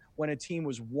support when a team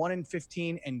was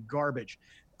 1-15 and garbage.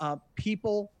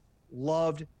 People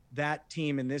loved that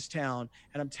team in this town.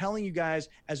 And I'm telling you guys,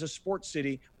 as a sports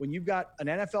city, when you've got an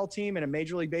NFL team and a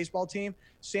Major League Baseball team,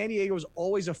 San Diego is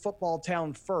always a football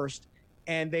town first,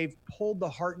 and they've pulled the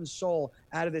heart and soul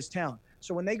out of this town.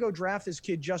 So when they go draft this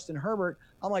kid, Justin Herbert,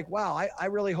 I'm like, wow, I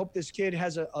really hope this kid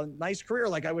has a nice career,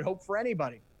 like I would hope for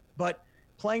anybody. But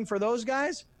playing for those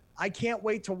guys, I can't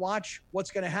wait to watch what's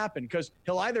going to happen, because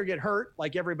he'll either get hurt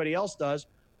like everybody else does,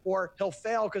 or he'll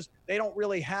fail because they don't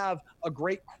really have a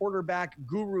great quarterback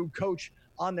guru coach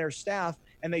on their staff.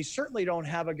 And they certainly don't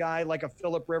have a guy like a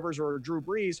Phillip Rivers or a Drew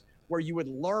Brees where you would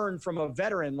learn from a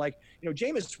veteran. Like,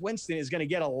 Jameis Winston is going to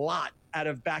get a lot out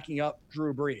of backing up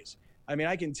Drew Brees. I mean,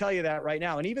 I can tell you that right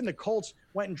now. And even the Colts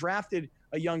went and drafted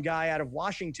a young guy out of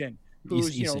Washington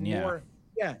who's, more,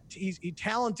 he's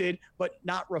talented, but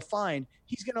not refined.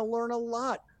 He's going to learn a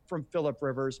lot from Phillip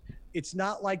Rivers. It's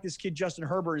not like this kid, Justin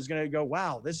Herbert, is going to go,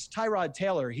 wow, this is Tyrod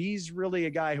Taylor. He's really a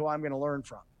guy who I'm going to learn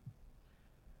from.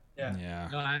 Yeah.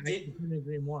 No, I couldn't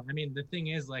agree more. I mean, the thing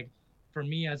is, like, for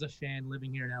me as a fan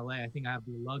living here in LA, I think I have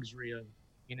the luxury of,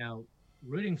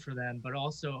 rooting for them, but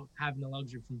also having the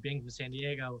luxury from being from San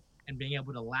Diego and being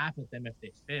able to laugh at them if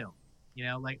they fail.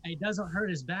 Like it doesn't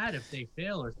hurt as bad if they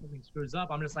fail or something screws up.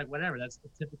 I'm just like, whatever. That's the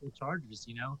typical Chargers,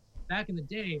 Back in the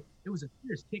day, it was a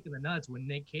fierce kick in the nuts when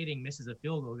Nate Kading misses a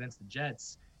field goal against the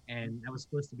Jets, and that was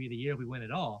supposed to be the year we win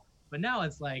it all. But now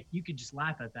it's like you could just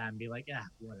laugh at that and be like,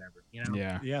 whatever,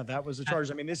 Yeah, that was the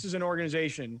Chargers. I mean, this is an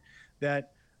organization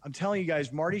that I'm telling you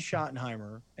guys, Marty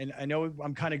Schottenheimer, and I know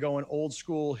I'm kind of going old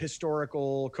school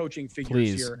historical coaching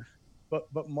figures here, but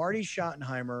Marty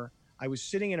Schottenheimer, I was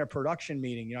sitting in a production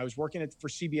meeting. I was working for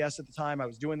CBS at the time. I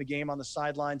was doing the game on the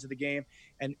sidelines of the game,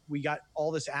 and we got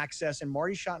all this access. And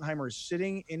Marty Schottenheimer is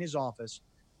sitting in his office,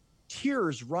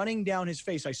 tears running down his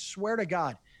face. I swear to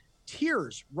God,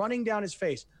 tears running down his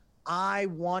face. I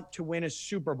want to win a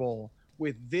Super Bowl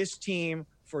with this team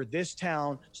for this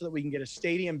town so that we can get a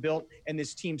stadium built and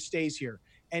this team stays here.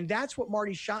 And that's what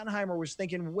Marty Schottenheimer was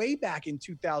thinking way back in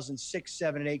 2006,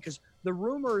 7, and 8, because the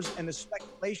rumors and the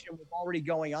speculation was already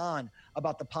going on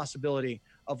about the possibility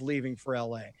of leaving for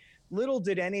LA. Little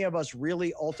did any of us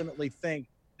really ultimately think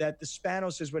that the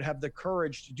Spanoses would have the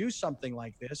courage to do something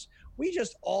like this. We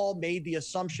just all made the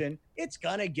assumption it's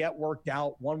going to get worked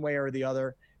out one way or the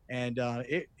other. And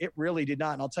it really did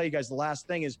not. And I'll tell you guys, the last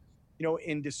thing is,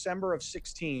 in December of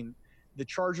 16, the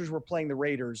Chargers were playing the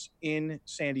Raiders in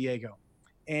San Diego.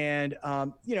 And,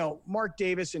 Mark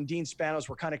Davis and Dean Spanos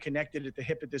were kind of connected at the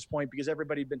hip at this point because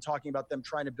everybody had been talking about them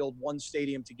trying to build one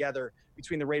stadium together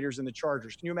between the Raiders and the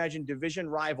Chargers. Can you imagine division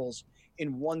rivals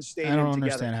in one stadium together? I don't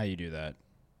understand how you do that.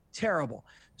 Terrible.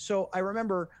 So I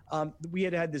remember we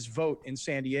had this vote in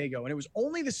San Diego, and it was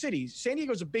only the city. San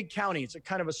Diego's a big county. It's a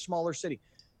kind of a smaller city.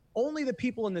 Only the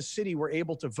people in the city were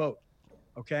able to vote.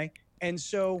 Okay. And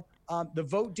so the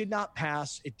vote did not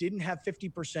pass. It didn't have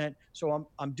 50%. So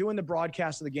I'm doing the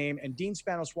broadcast of the game, and Dean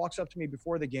Spanos walks up to me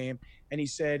before the game, and he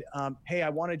said, hey, I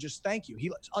want to just thank you.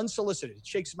 He unsolicited,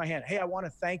 shakes my hand. Hey, I want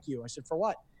to thank you. I said, for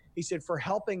what? He said, for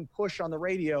helping push on the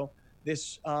radio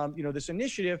this, this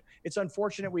initiative. It's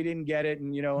unfortunate we didn't get it.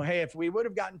 And, hey, if we would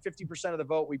have gotten 50% of the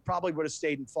vote, we probably would have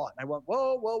stayed and fought. And I went,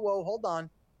 whoa, hold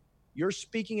on. You're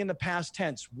speaking in the past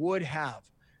tense, would have.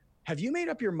 Have you made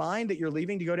up your mind that you're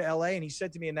leaving to go to LA? And he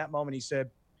said to me in that moment, he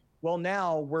said, well,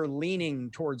 now we're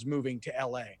leaning towards moving to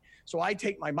LA. So I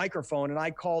take my microphone and I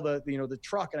call the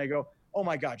truck and I go, oh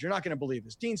my God, you're not going to believe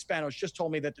this. Dean Spanos just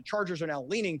told me that the Chargers are now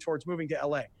leaning towards moving to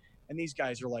LA. And these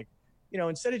guys are like,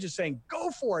 instead of just saying,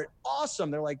 go for it, awesome,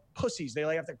 they're like pussies. They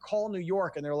have to call New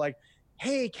York and they're like,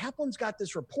 hey, Kaplan's got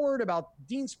this report about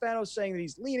Dean Spanos saying that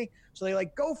he's leaning. So they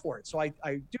go for it. So I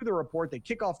do the report. They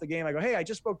kick off the game. I go, hey, I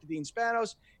just spoke to Dean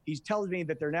Spanos. He's telling me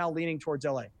that they're now leaning towards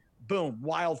LA. Boom,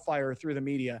 wildfire through the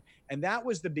media. And that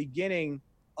was the beginning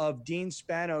of Dean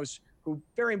Spanos, who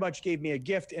very much gave me a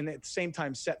gift and at the same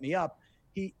time set me up.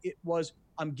 It was,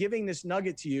 I'm giving this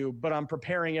nugget to you, but I'm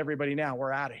preparing everybody now.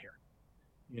 We're out of here.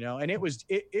 And it was,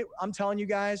 I'm telling you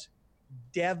guys,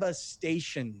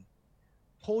 devastation.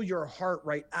 Pull your heart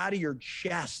right out of your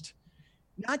chest.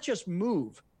 Not just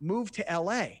move to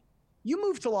LA. You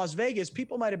move to Las Vegas,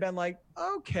 people might have been like,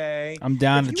 okay. I'm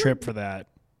down the trip for that.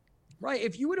 Right.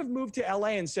 If you would have moved to LA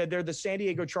and said they're the San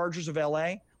Diego Chargers of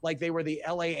LA, like they were the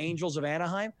LA Angels of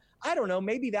Anaheim, I don't know,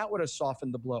 maybe that would have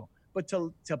softened the blow. But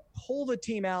to pull the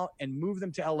team out and move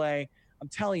them to LA, I'm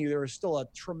telling you, there is still a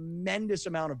tremendous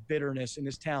amount of bitterness in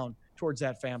this town towards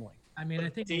that family. I mean, I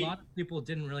think a lot of people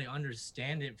didn't really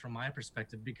understand it from my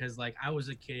perspective because, I was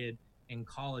a kid in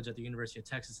college at the University of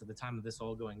Texas at the time of this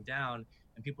all going down,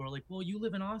 and people were like, well, you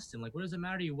live in Austin. What does it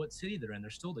matter to you what city they're in? They're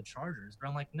still the Chargers. But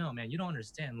I'm like, no, man, you don't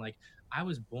understand. I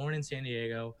was born in San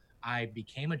Diego. I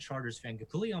became a Chargers fan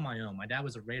completely on my own. My dad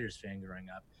was a Raiders fan growing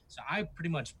up. So I pretty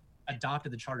much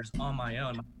adopted the Chargers on my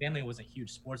own. My family wasn't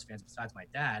huge sports fans besides my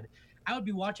dad. I would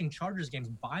be watching Chargers games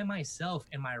by myself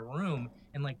in my room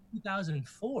in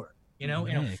 2004. In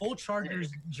a full Chargers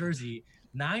jersey,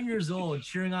 9 years old,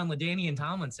 cheering on LaDainian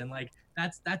Tomlinson.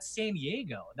 That's San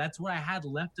Diego. That's what I had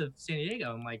left of San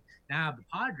Diego. I'm now I have the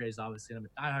Padres, obviously. I'm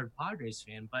a diehard Padres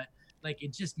fan, but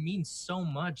it just means so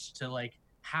much to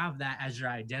have that as your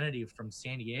identity from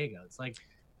San Diego.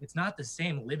 It's not the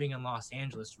same living in Los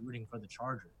Angeles rooting for the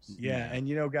Chargers. Yeah,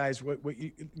 and guys,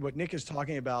 what Nick is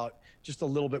talking about, just a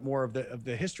little bit more of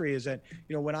the history is that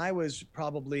when I was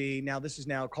probably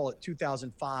call it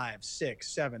 2005,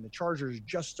 6, 7, the Chargers are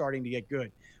just starting to get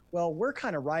good. Well, we're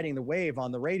kind of riding the wave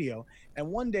on the radio, and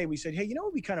one day we said, hey, what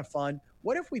would be kind of fun?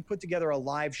 What if we put together a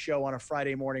live show on a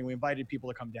Friday morning? We invited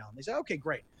people to come down. They said, okay,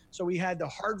 great. So we had the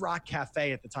Hard Rock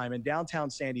Cafe at the time in downtown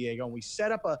San Diego, and we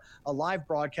set up a live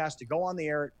broadcast to go on the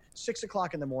air at 6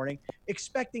 o'clock in the morning,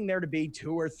 expecting there to be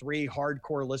 2 or 3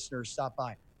 hardcore listeners stop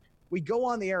by. We go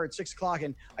on the air at 6 o'clock,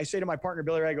 and I say to my partner,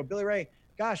 Billy Ray, I go, Billy Ray,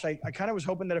 gosh, I kind of was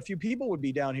hoping that a few people would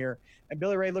be down here. And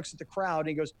Billy Ray looks at the crowd and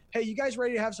he goes, hey, you guys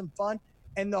ready to have some fun?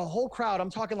 And the whole crowd, I'm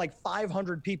talking like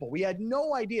 500 people. We had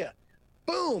no idea.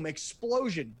 Boom,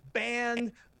 explosion,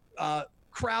 band,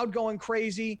 crowd going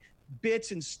crazy,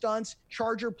 bits and stunts,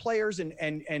 Charger players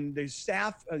and the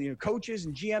staff, coaches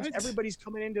and GMs, everybody's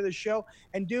coming into the show.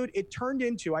 And dude, it turned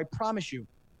into, I promise you,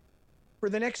 for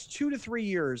the next 2 to 3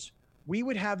 years, we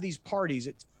would have these parties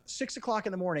at 6 o'clock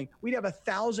in the morning. We'd have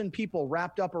 1,000 people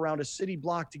wrapped up around a city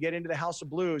block to get into the House of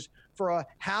Blues for a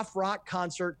half rock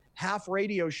concert, half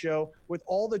radio show with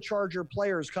all the Charger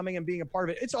players coming and being a part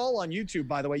of it. It's all on YouTube,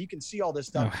 by the way. You can see all this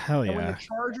stuff. Oh, hell yeah. And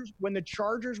when the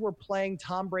Chargers were playing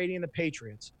Tom Brady and the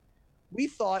Patriots, we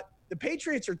thought the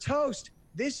Patriots are toast.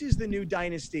 This is the new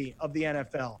dynasty of the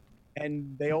NFL.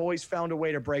 And they always found a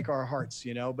way to break our hearts,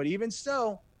 but even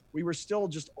so, we were still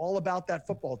just all about that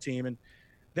football team. And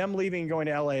them leaving and going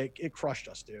to LA, it crushed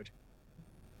us, dude.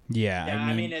 Yeah,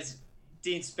 I mean, as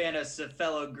Dean Spanos, a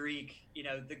fellow Greek,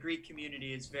 the Greek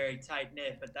community is very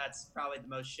tight-knit, but that's probably the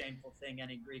most shameful thing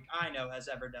any Greek I know has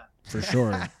ever done. For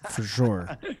sure. For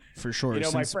sure.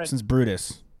 Since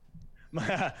Brutus.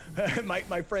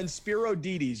 My friend Spiro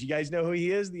Dides, you guys know who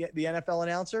he is, the NFL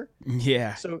announcer?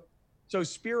 Yeah. So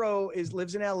Spiro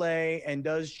lives in LA and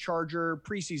does Charger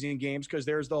preseason games because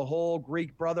there's the whole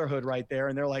Greek brotherhood right there.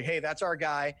 And they're like, hey, that's our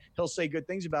guy. He'll say good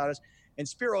things about us. And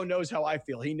Spiro knows how I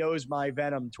feel. He knows my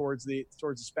venom towards the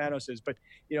Spanoses. But,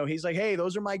 he's like, hey,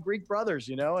 those are my Greek brothers,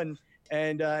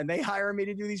 and they hire me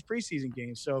to do these preseason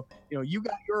games. So, you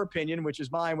got your opinion, which is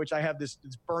mine, which I have this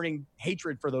burning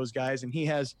hatred for those guys. And he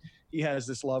has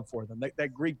this love for them,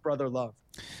 that Greek brother love.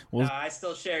 Well, I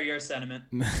still share your sentiment.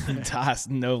 Toss,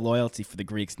 no loyalty for the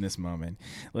Greeks in this moment.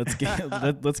 Let's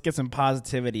get some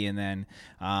positivity, and then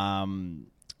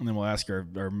we'll ask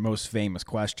our most famous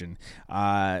question.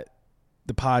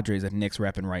 The Padres that Nick's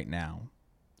repping right now.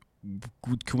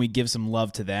 Can we give some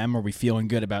love to them? Are we feeling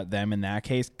good about them in that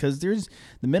case? Because there's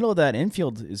the middle of that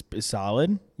infield is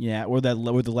solid, yeah, or the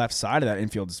left side of that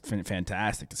infield is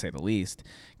fantastic to say the least.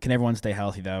 Can everyone stay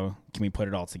healthy though? Can we put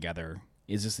it all together?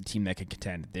 Is this a team that could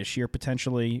contend this year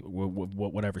potentially,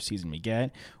 whatever season we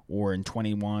get, or in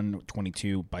 21,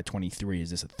 22, by 23,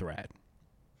 is this a threat?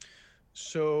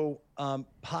 So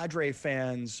Padre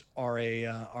fans are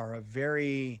a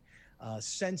very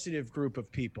sensitive group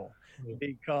of people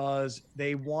because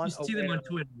they want. You see them on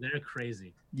Twitter; they're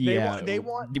crazy. Yeah, they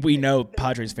want. We know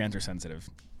Padres fans are sensitive.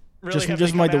 Really,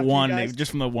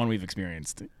 just from the one we've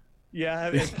experienced.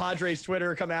 Yeah, has Padres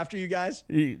Twitter come after you guys?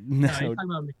 No.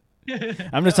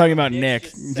 I'm just talking about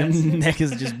Nick. Nick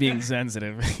is just being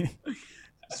sensitive.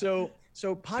 So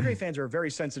Padre fans are a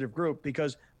very sensitive group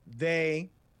because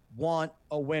they want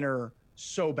a winner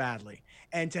so badly.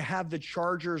 And to have the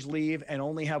Chargers leave and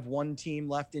only have one team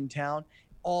left in town,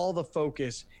 all the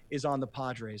focus is on the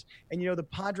Padres. And, the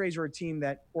Padres are a team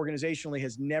that organizationally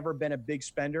has never been a big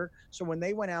spender. So when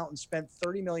they went out and spent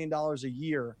 $30 million a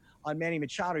year on Manny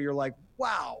Machado, you're like,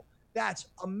 wow, that's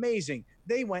amazing.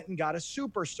 They went and got a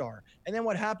superstar. And then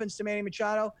what happens to Manny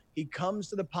Machado? He comes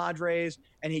to the Padres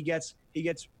and he gets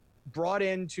brought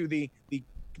into the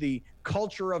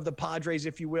culture of the Padres,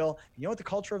 if you will. You know what the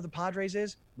culture of the Padres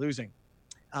is? Losing.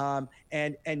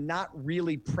 And not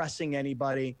really pressing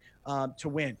anybody to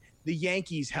win. The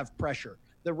Yankees have pressure.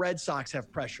 The Red Sox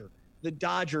have pressure. The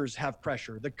Dodgers have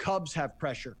pressure. The Cubs have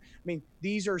pressure. I mean,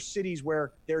 these are cities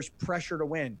where there's pressure to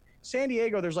win. San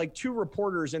Diego, there's like 2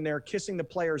 reporters in there kissing the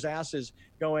players' asses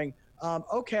going,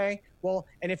 okay, well,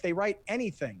 and if they write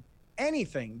anything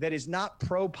that is not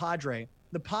pro-Padre,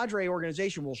 the Padre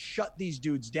organization will shut these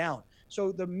dudes down.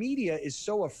 So the media is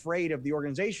so afraid of the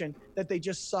organization that they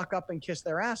just suck up and kiss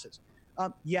their asses.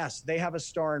 Yes, they have a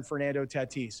star in Fernando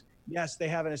Tatis. Yes, they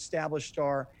have an established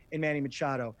star in Manny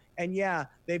Machado. And yeah,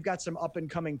 they've got some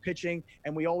up-and-coming pitching,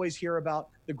 and we always hear about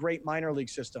the great minor league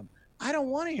system. I don't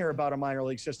want to hear about a minor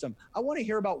league system. I want to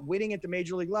hear about winning at the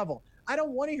major league level. I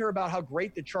don't want to hear about how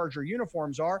great the Charger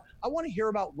uniforms are. I want to hear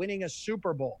about winning a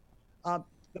Super Bowl.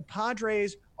 The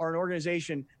Padres are an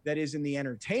organization that is in the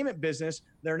entertainment business.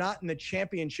 They're not in the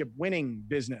championship winning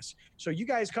business. So you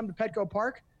guys come to Petco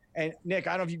Park, and Nick,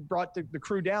 I don't know if you brought the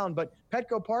crew down, but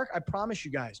Petco Park, I promise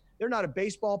you guys, they're not a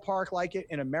baseball park like it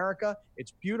in America.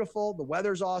 It's beautiful. The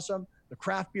weather's awesome. The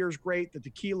craft beer is great. The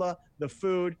tequila, the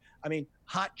food. I mean,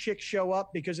 hot chicks show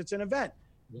up because it's an event.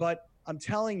 But I'm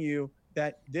telling you,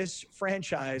 that this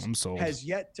franchise I'm sold. has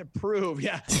yet to prove.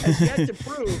 Yeah, has yet to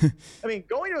prove. I mean,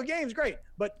 going to a game is great,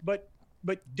 but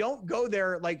don't go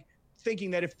there like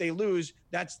thinking that if they lose,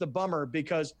 that's the bummer,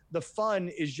 because the fun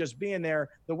is just being there.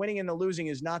 The winning and the losing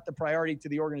is not the priority to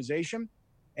the organization,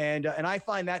 and I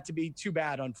find that to be too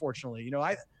bad, unfortunately.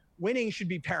 Winning should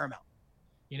be paramount.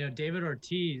 David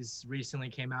Ortiz recently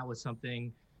came out with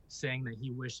something saying that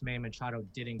he wished Manny Machado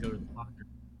didn't go to the Padres.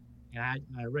 And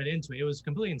I read into it. It was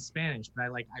completely in Spanish,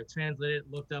 but I translated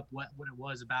it, looked up what it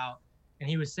was about. And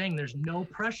he was saying there's no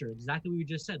pressure, exactly what you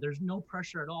just said. There's no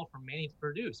pressure at all for Manny to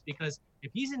produce, because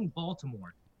if he's in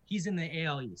Baltimore, he's in the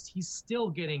AL East, he's still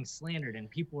getting slandered, and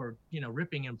people are,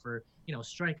 ripping him for,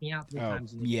 striking out 3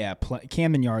 times. Yeah,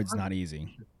 Camden Yard's not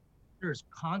easy. There's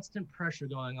constant pressure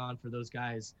going on for those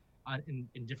guys in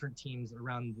different teams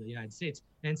around the United States.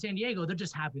 And in San Diego, they're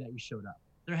just happy that you showed up.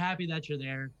 They're happy that you're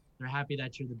there. They're happy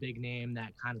that you're the big name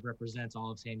that kind of represents all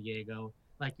of San Diego.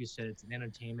 Like you said, it's an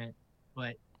entertainment,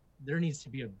 but there needs to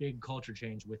be a big culture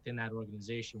change within that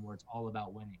organization where it's all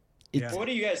about winning. What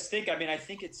do you guys think? I mean, I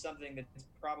think it's something that's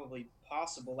probably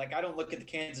possible. Like, I don't look at the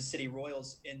Kansas City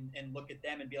Royals and look at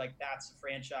them and be like, that's a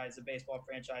franchise, a baseball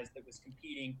franchise that was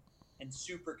competing and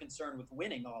super concerned with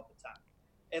winning all the time.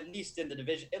 At least in the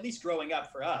division, at least growing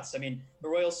up for us. I mean, the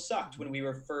Royals sucked when we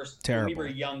were when we were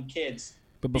young kids.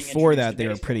 But before that, they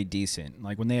were pretty decent.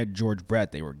 Like when they had George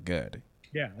Brett, they were good.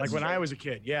 Yeah, like when I was a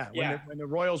kid. Yeah, when the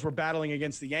Royals were battling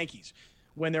against the Yankees,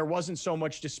 when there wasn't so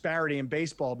much disparity in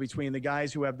baseball between the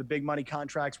guys who have the big money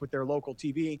contracts with their local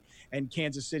TV and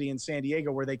Kansas City and San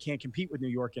Diego, where they can't compete with New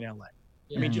York and LA.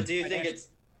 Yeah. I mean, do you think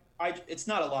it's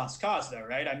not a lost cause though,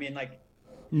 right? I mean, like.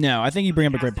 No, I think you bring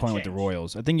up a great point with the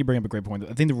Royals. I think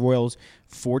the Royals,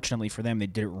 fortunately for them, they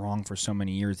did it wrong for so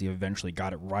many years. They eventually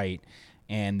got it right.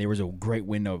 And there was a great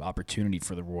window of opportunity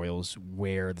for the Royals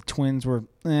where the Twins were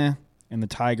and the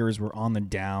Tigers were on the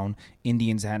down.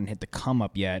 Indians hadn't hit the come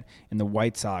up yet, and the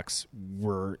White Sox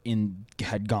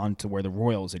had gone to where the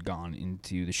Royals had gone,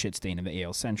 into the shit stain of the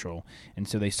AL Central. And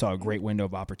so they saw a great window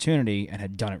of opportunity and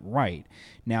had done it right.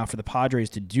 Now for the Padres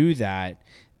to do that,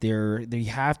 they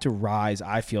have to rise,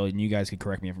 I feel, and you guys could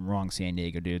correct me if I'm wrong, San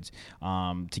Diego dudes,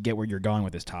 to get where you're going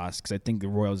with this toss, because I think the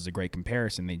Royals is a great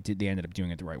comparison. They ended up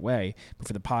doing it the right way, but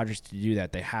for the Padres to do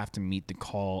that, they have to meet the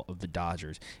call of the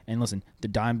Dodgers. And listen, the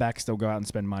Diamondbacks still go out and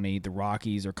spend money. The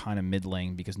Rockies are kind of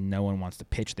middling because no one wants to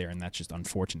pitch there, and that's just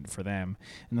unfortunate for them.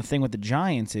 And the thing with the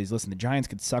Giants is, listen, the Giants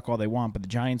could suck all they want, but the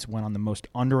Giants went on the most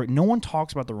no one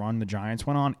talks about the run the Giants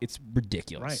went on. It's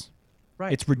ridiculous.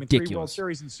 Right. It's ridiculous. 3 World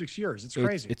Series in 6 years. It's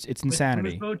crazy. It's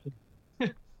insanity.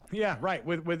 Yeah, right.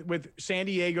 With San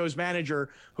Diego's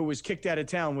manager who was kicked out of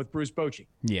town with Bruce Bochy.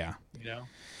 Yeah.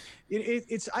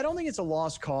 It's. I don't think it's a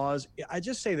lost cause. I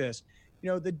just say this.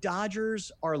 The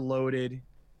Dodgers are loaded,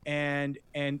 and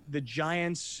the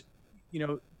Giants.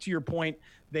 To your point,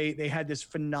 they had this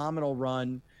phenomenal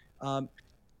run.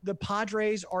 The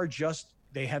Padres are just.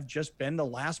 They have just been the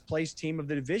last place team of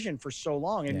the division for so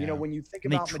long. And, when you think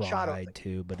about Machado. They tried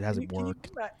to, but it hasn't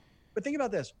worked. But think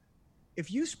about this.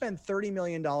 If you spend $30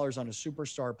 million on a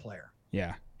superstar player,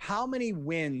 how many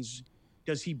wins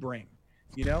does he bring?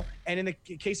 And in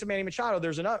the case of Manny Machado,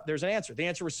 there's an answer. The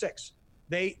answer was 6.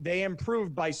 They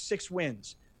improved by 6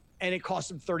 wins, and it cost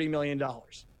them $30 million,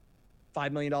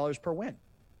 $5 million per win.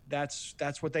 That's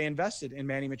what they invested in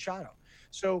Manny Machado.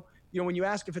 So, when you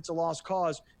ask if it's a lost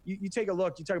cause, you take a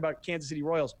look. You talk about Kansas City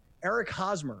Royals. Eric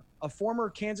Hosmer, a former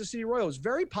Kansas City Royal, is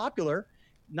very popular,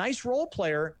 nice role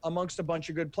player amongst a bunch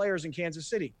of good players in Kansas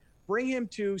City. Bring him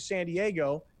to San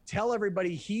Diego. Tell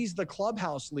everybody he's the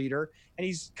clubhouse leader, and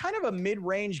he's kind of a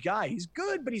mid-range guy. He's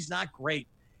good, but he's not great.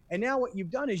 And now what you've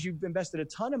done is you've invested a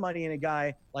ton of money in a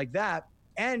guy like that.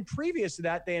 And previous to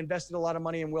that, they invested a lot of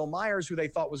money in Will Myers, who they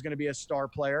thought was going to be a star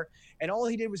player. And all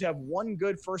he did was have one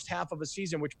good first half of a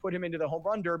season, which put him into the home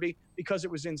run derby because it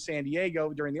was in San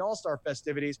Diego during the All-Star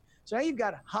festivities. So now you've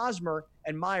got Hosmer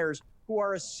and Myers, who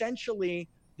are essentially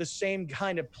the same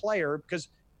kind of player, because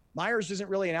Myers isn't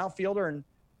really an outfielder. And,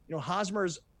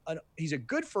 Hosmer's he's a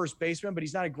good first baseman, but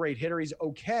he's not a great hitter. He's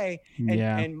okay.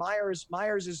 And Myers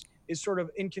is sort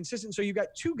of inconsistent. So you've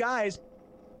got 2 guys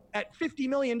at $50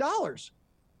 million.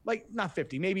 Like not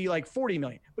 50, maybe like 40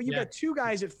 million, but you've got 2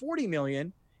 guys at 40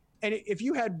 million. And if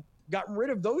you had gotten rid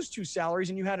of those 2 salaries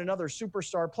and you had another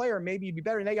superstar player, maybe you'd be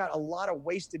better. And they got a lot of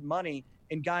wasted money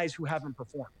in guys who haven't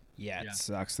performed. Yeah, it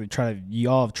sucks. You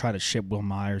all have tried to ship Will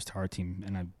Myers to our team,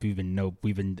 and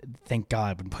we've been thank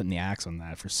God, been putting the axe on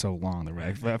that for so long.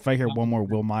 If I hear one more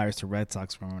Will Myers to Red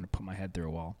Sox, I'm going to put my head through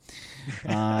a wall.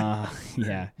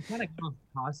 Yeah. Kind of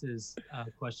tosses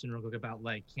question real quick about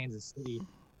like Kansas City.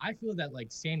 I feel that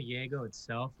like San Diego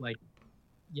itself, like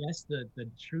yes, the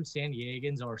true San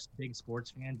Diegans are big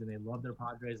sports fans and they love their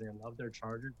Padres and they love their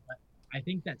Chargers. But I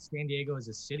think that San Diego as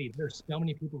a city, there's so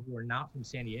many people who are not from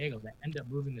San Diego that end up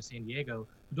moving to San Diego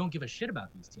who don't give a shit about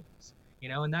these teams.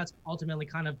 And that's ultimately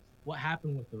kind of what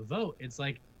happened with the vote. It's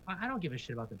like I don't give a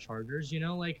shit about the Chargers.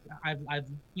 Like I'm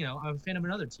a fan of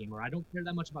another team, or I don't care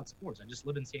that much about sports. I just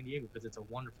live in San Diego because it's a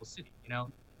wonderful city.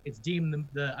 It's deemed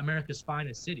the America's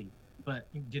finest city, but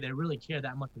do they really care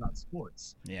that much about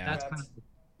sports? Yeah, that's kind of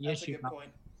the issue about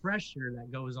pressure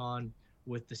that goes on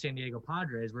with the San Diego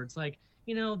Padres, where it's like,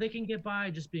 they can get by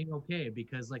just being okay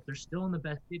because like they're still in the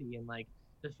best city and like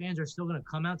the fans are still going to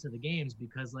come out to the games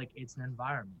because like it's an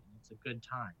environment, it's a good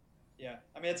time. Yeah,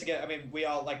 I mean it's a good. I mean we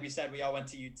all, like we said, we all went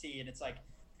to UT, and it's like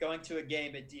going to a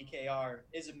game at DKR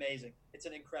is amazing. It's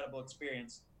an incredible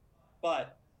experience,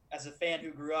 but as a fan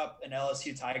who grew up an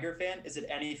LSU Tiger fan, is it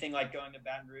anything like going to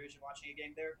Baton Rouge and watching a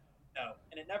game there? No,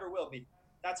 and it never will be.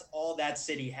 That's all that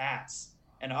city has.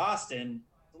 And Austin,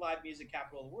 the live music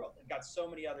capital of the world, and got so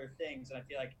many other things. And I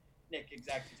feel like Nick,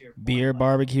 exactly to your point, beer,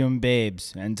 barbecue, and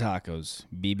babes and tacos.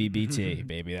 BBBT,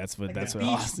 baby. That's what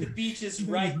Austin. The beach is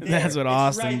right there. That's what it's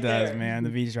Austin right does, there. man. The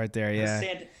beach is right there.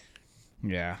 Yeah.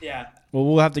 Yeah. Yeah. Well,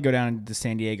 we'll have to go down to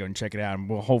San Diego and check it out, and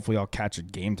we'll hopefully all catch a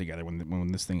game together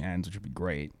when this thing ends, which would be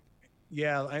great.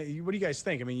 Yeah. What do you guys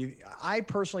think? I mean, I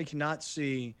personally cannot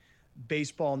see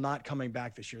baseball not coming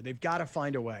back this year. They've got to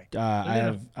find a way.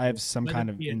 I have some kind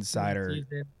of insider.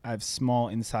 I have small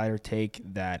insider take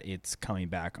that it's coming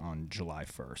back on July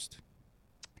 1st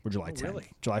or July 10th.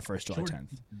 Really? July 1st, July 10th. Season,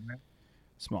 right?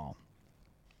 Small.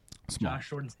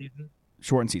 Shortened season.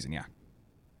 Shortened season, yeah.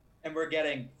 And we're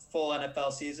getting full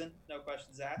NFL season. No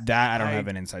questions asked. That I don't have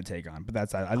an inside take on,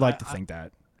 but I'd like to think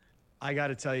that. I got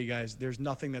to tell you guys, there's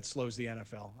nothing that slows the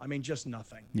NFL. I mean, just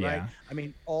nothing, yeah. Right? I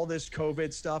mean, all this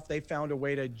COVID stuff, they found a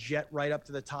way to jet right up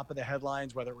to the top of the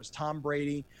headlines, whether it was Tom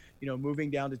Brady,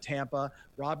 moving down to Tampa,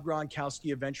 Rob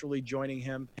Gronkowski eventually joining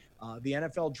him. The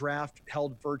NFL draft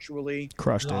held virtually.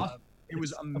 Crushed it. It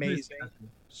was amazing.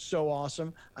 So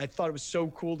awesome. I thought it was so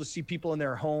cool to see people in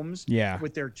their homes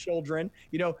with their children.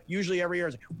 Usually every year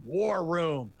it's like, war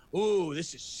room. Ooh,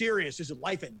 this is serious. This is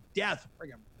life and death.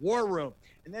 Friggin' war room.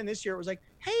 And then this year it was like,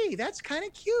 hey, that's kind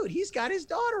of cute. He's got his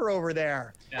daughter over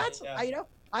there.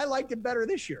 I liked it better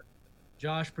this year.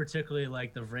 Josh particularly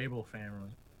liked the Vrabel family.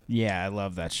 Yeah, I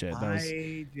love that shit.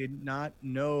 I did not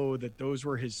know that those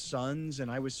were his sons,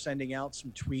 and I was sending out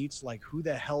some tweets like, who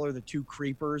the hell are the two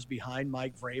creepers behind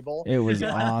Mike Vrabel? It was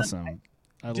awesome.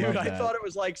 I thought it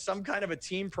was like some kind of a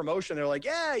team promotion. They're like,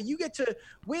 yeah, you get to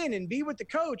win and be with the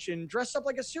coach and dress up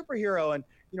like a superhero and,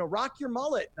 rock your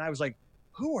mullet. And I was like,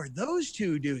 who are those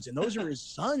two dudes? And those are his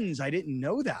sons. I didn't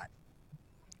know that.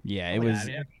 Yeah, it was.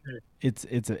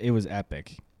 It was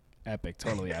epic,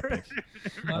 totally epic.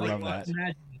 I love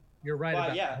that. You're right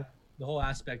about the whole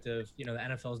aspect of the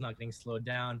NFL is not getting slowed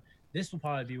down. This will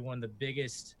probably be one of the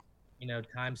biggest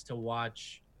times to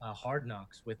watch Hard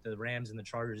Knocks with the Rams and the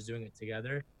Chargers doing it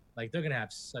together. Like they're gonna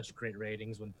have such great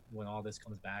ratings when all this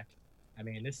comes back. I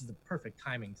mean, this is the perfect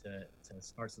timing to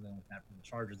start something like that for the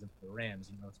Chargers and for the Rams,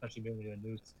 especially moving to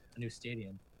a new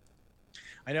stadium.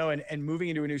 I know, and moving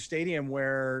into a new stadium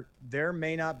where there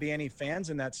may not be any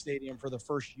fans in that stadium for the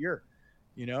first year.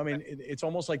 I mean, it's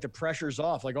almost like the pressure's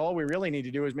off. Like all we really need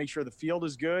to do is make sure the field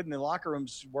is good and the locker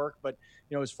rooms work. But,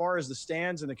 as far as the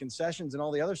stands and the concessions and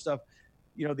all the other stuff,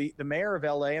 the mayor of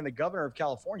LA and the governor of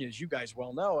California, as you guys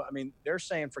well know, I mean, they're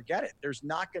saying, forget it. There's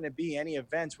not going to be any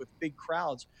events with big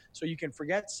crowds. So you can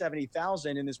forget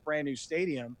 70,000 in this brand new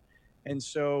stadium. And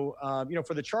so,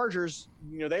 for the Chargers,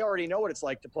 they already know what it's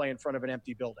like to play in front of an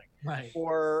empty building. Right.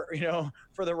 Or,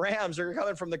 for the Rams, they're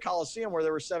coming from the Coliseum where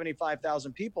there were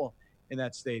 75,000 people in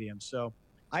that stadium. So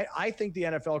I think the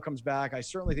NFL comes back. I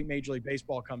certainly think Major League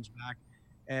Baseball comes back.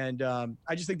 And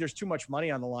I just think there's too much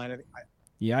money on the line.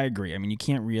 Yeah, I agree. I mean, you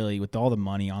can't really, with all the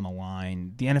money on the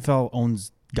line, the NFL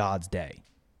owns God's day,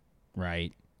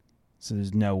 right? So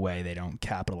there's no way they don't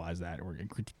capitalize that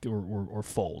or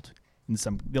fold.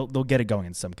 They'll get it going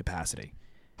in some capacity.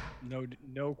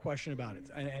 No question about it.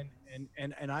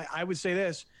 And I would say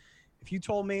this: if you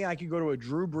told me I could go to a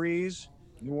Drew Brees,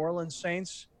 New Orleans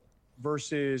Saints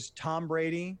versus Tom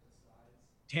Brady,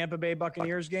 Tampa Bay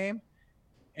Buccaneers game,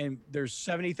 and there's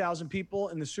 70,000 people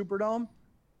in the Superdome,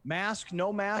 mask,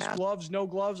 no mask, gloves, no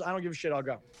gloves, I don't give a shit. I'll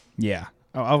go. Yeah,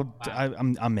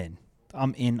 I'm in.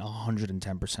 I'm in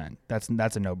 110%.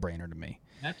 That's a no-brainer to me.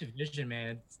 That division,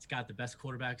 man, it's got the best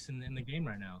quarterbacks in the game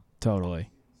right now. Totally.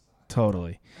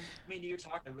 I mean, you're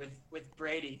talking with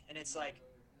Brady, and it's like,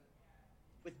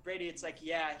 with Brady, it's like,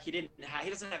 yeah, he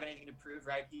doesn't have anything to prove,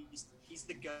 right? He's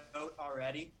the GOAT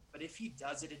already. But if he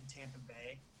does it in Tampa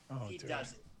Bay, he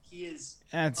does it. He is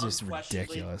That's just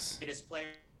unquestionably ridiculous. the greatest player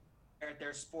at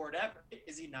their sport ever.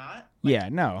 Is he not? Yeah,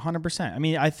 no, 100%. I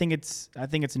mean, I think it's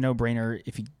a no-brainer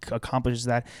if he accomplishes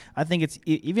that. I think it's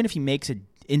even if he makes it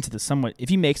into the if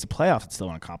he makes the playoffs, it's still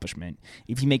an accomplishment.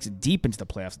 If he makes it deep into the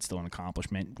playoffs, it's still an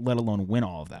accomplishment, let alone win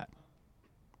all of that.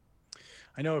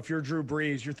 I know if you're Drew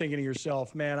Brees, you're thinking to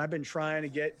yourself, man, I've been trying to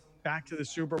get back to the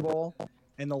Super Bowl.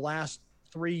 In the last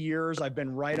 3 years, I've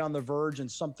been right on the verge,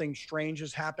 and something strange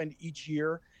has happened each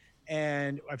year.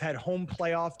 And I've had home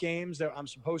playoff games that I'm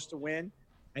supposed to win.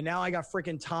 And now I got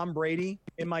freaking Tom Brady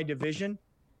in my division.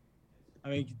 I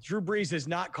mean, Drew Brees has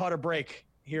not caught a break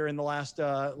here in the last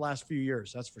few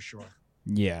years. That's for sure.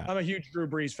 Yeah. I'm a huge Drew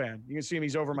Brees fan. You can see him.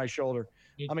 He's over my shoulder.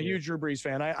 I'm a huge Drew Brees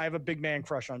fan. I have a big man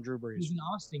crush on Drew Brees. He's an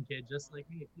Austin kid, just like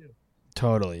me, too.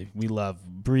 Totally. We love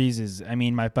Breeze.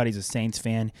 My buddy's a Saints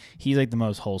fan. He's like the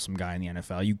most wholesome guy in the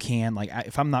NFL. You can,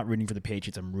 if I'm not rooting for the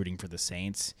Patriots, I'm rooting for the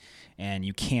Saints. And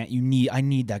I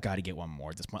need that guy to get one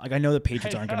more at this point. I know the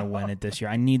Patriots aren't going to win it this year.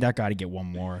 I need that guy to get one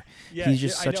more. Yeah, he's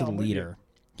just such a leader.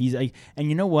 He's like, and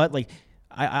you know what?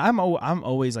 I'm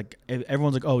always like,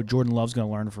 everyone's like, oh, Jordan Love's going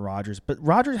to learn for Rodgers, but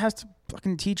Rodgers has to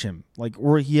fucking teach him,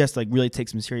 or he has to really take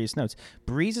some serious notes.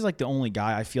 Breeze is the only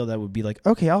guy I feel that would be like,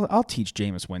 okay, I'll teach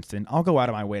Jameis Winston. I'll go out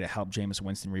of my way to help Jameis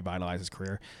Winston revitalize his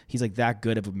career. He's that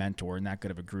good of a mentor and that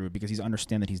good of a guru because he's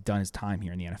understand that he's done his time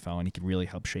here in the NFL and he can really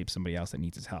help shape somebody else that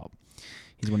needs his help.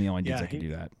 He's one of the only dudes that can do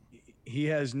that. He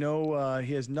has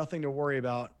nothing to worry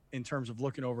about in terms of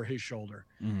looking over his shoulder,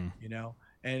 you know.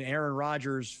 And Aaron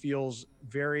Rodgers feels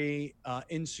very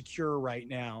insecure right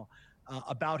now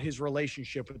about his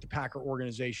relationship with the Packer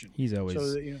organization. He's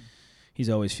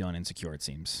always feeling insecure. It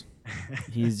seems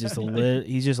he's just a little.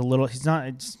 He's not.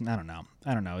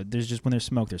 I don't know. There's just when there's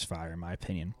smoke, there's fire, in my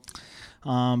opinion.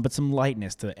 But some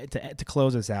lightness to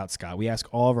close us out, Scott. We ask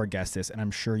all of our guests this, and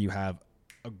I'm sure you have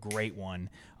a great one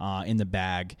in the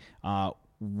bag.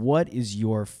 What is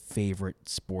your favorite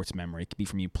sports memory? It could be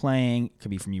from you playing, it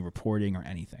could be from you reporting, or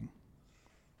anything.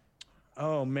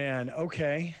 Oh, man.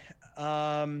 Okay.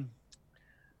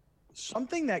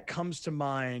 Something that comes to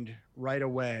mind right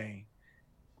away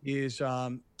is,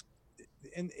 and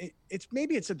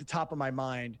it's at the top of my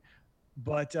mind,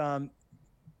 but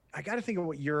I got to think of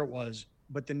what year it was.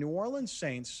 But the New Orleans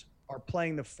Saints are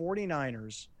playing the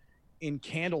 49ers in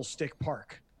Candlestick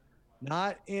Park.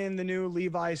 Not in the new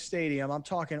Levi's Stadium. I'm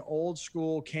talking old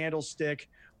school Candlestick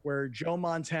where Joe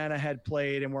Montana had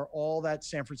played and where all that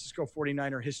San Francisco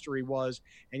 49er history was.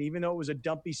 And even though it was a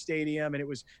dumpy stadium and it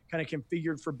was kind of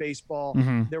configured for baseball,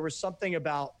 there was something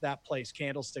about that place,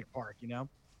 Candlestick Park, you know?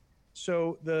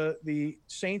 So the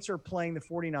Saints are playing the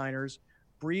 49ers.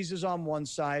 Breeze is on one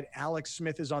side. Alex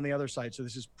Smith is on the other side. So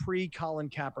this is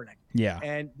pre-Colin Kaepernick. Yeah.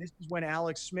 And this is when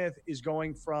Alex Smith is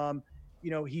going from,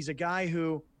 he's a guy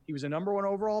who – he was a number 1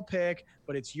 overall pick,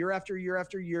 but it's year after year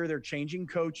after year. They're changing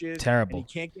coaches. Terrible. And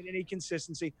he can't get any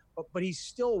consistency, but he's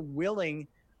still willing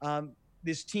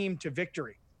this team to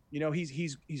victory.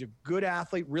 He's a good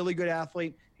athlete, really good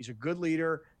athlete. He's a good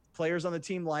leader. Players on the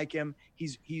team like him.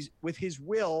 He's with his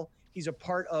will, he's a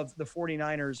part of the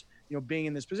 49ers, being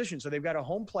in this position. So they've got a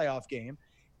home playoff game.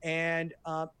 And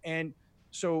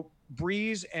so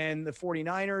Breeze and the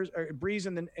 49ers, or Breeze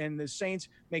and the Saints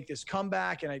make this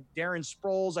comeback, and Darren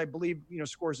Sproles, I believe,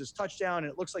 scores this touchdown,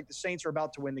 and it looks like the Saints are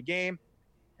about to win the game.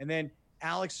 And then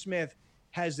Alex Smith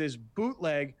has this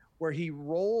bootleg where he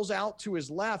rolls out to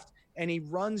his left and he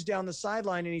runs down the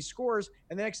sideline and he scores.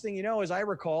 And the next thing you know, as I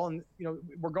recall, and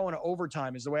we're going to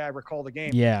overtime is the way I recall the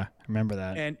game. Yeah, I remember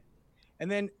that. And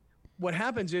then what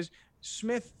happens is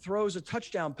Smith throws a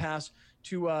touchdown pass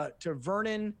to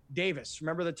Vernon Davis.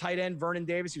 Remember the tight end, Vernon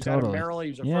Davis? He was out of Maryland. He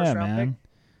was a first-round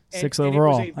pick. 6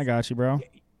 overall. I got you, bro.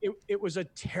 It was a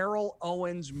Terrell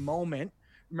Owens moment.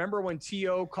 Remember when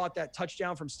T.O. caught that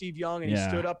touchdown from Steve Young and he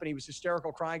stood up and he was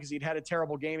hysterical crying because he'd had a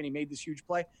terrible game and he made this huge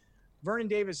play? Vernon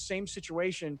Davis, same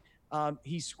situation.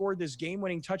 He scored this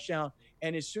game-winning touchdown,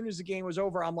 and as soon as the game was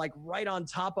over, I'm right on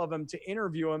top of him to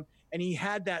interview him, and he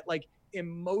had that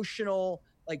emotional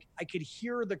 – I could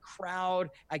hear the crowd.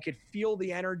 I could feel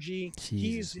the energy.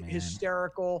 Jesus, He's man.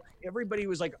 hysterical. Everybody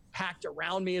was packed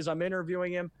around me as I'm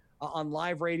interviewing him on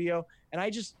live radio. And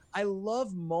I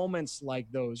love moments like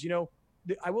those.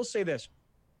 I will say this.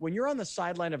 When you're on the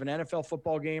sideline of an NFL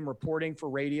football game reporting for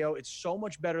radio, it's so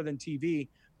much better than TV,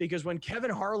 because when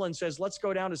Kevin Harlan says, let's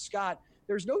go down to Scott,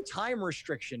 there's no time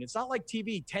restriction. It's not like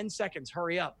TV, 10 seconds,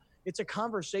 hurry up. It's a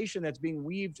conversation that's being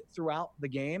weaved throughout the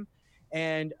game.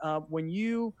 And when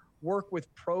you work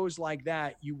with pros like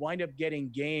that, you wind up getting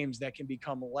games that can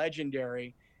become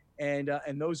legendary.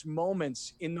 and those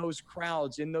moments in those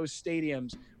crowds, in those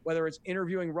stadiums, whether it's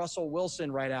interviewing Russell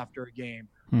Wilson right after a game,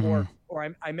 or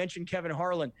I mentioned Kevin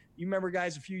Harlan. You remember,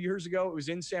 guys, a few years ago, it was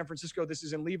in San Francisco. This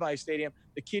is in Levi Stadium.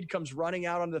 The kid comes running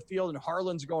out onto the field, and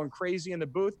Harlan's going crazy in the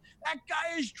booth. That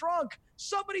guy is drunk.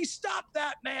 Somebody stop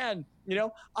that man. You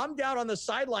know, I'm down on the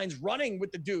sidelines running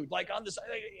with the dude, like on the side,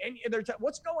 and they're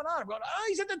what's going on? I'm going, oh,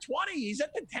 he's at the 20. He's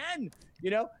at the 10,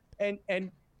 you know,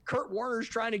 and Kurt Warner's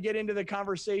trying to get into the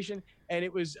conversation. And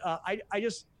it was,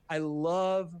 I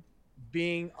love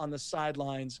being on the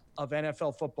sidelines of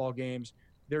NFL football games.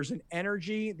 There's an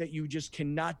energy that you just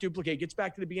cannot duplicate. It gets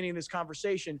back to the beginning of this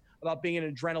conversation about being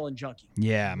an adrenaline junkie.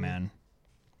 Yeah, man.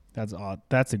 That's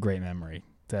a great memory.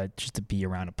 That just to be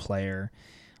around a player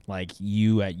like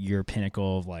you at your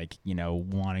pinnacle of, like, you know,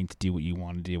 wanting to do what you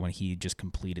want to do when he just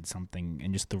completed something,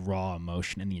 and just the raw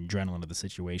emotion and the adrenaline of the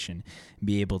situation,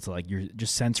 be able to, like, you're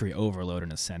just sensory overload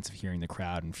in a sense of hearing the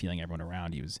crowd and feeling everyone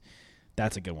around you.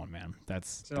 That's a good one, man.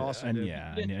 That's an awesome. And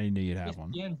yeah, I knew you'd have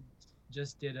one.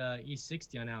 Just did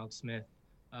E60 on Alex Smith.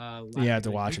 Yeah, I have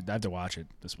to watch it. I have to watch it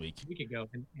this week. A week ago,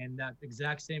 and that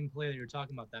exact same play that you were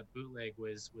talking about, that bootleg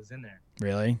was in there.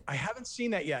 Really? I haven't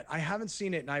seen that yet. I haven't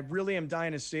seen it, and I really am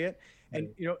dying to see it. And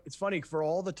you know, it's funny, for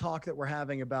all the talk that we're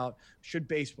having about should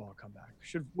baseball come back,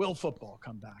 will football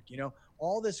come back, you know,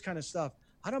 all this kind of stuff.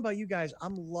 I don't know about you guys.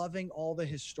 I'm loving all the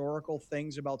historical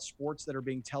things about sports that are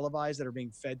being televised, that are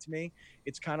being fed to me.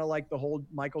 It's kind of like the whole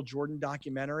Michael Jordan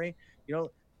documentary. You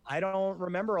know, I don't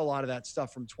remember a lot of that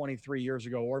stuff from 23 years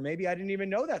ago, or maybe I didn't even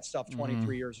know that stuff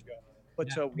 23 years ago. But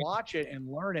to watch it and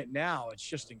learn it now, it's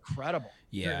just incredible.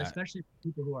 Yeah. Sure, especially for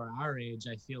people who are our age,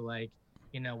 I feel like,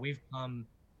 you know, we've come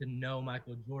to know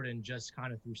Michael Jordan just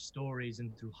kind of through stories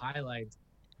and through highlights.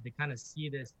 To kind of see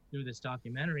this through this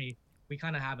documentary, we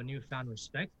kind of have a newfound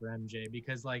respect for MJ,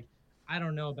 because, like, I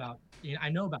don't know about, you know, I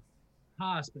know about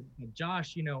Haas, but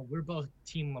Josh, you know, we're both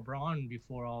Team LeBron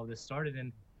before all of this started,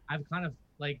 and I've kind of,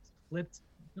 like, flipped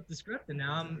the script, and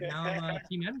now I'm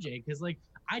Team MJ, because, like,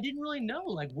 I didn't really know,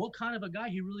 like, what kind of a guy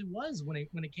he really was when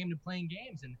it came to playing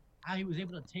games, and how he was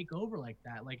able to take over like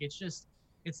that. Like,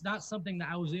 it's not something that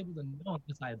I was able to know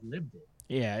unless I had lived it.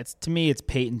 Yeah, to me, it's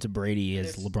Peyton to Brady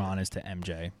as LeBron is to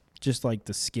MJ. Just like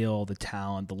the skill, the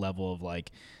talent, the level of like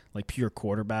pure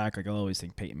quarterback. Like, I always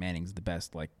think Peyton Manning's the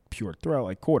best, like, pure throw,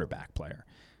 like, quarterback player.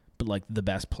 But, like, the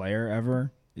best player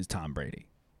ever is Tom Brady,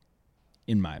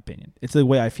 in my opinion. It's the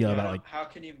way I feel about, like. How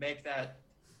can you make that?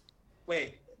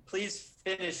 Wait, please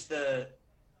finish the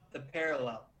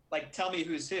parallel. Like, tell me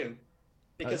who's who.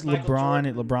 Because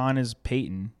LeBron is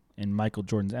Peyton, and Michael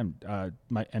Jordan's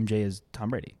MJ is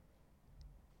Tom Brady.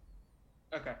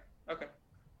 Okay.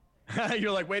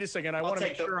 You're like, wait a second. I want to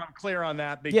make sure I'm clear on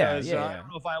that, because yeah. I don't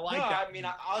know if I like that. I mean,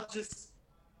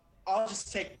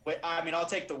 I'll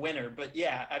take the winner, but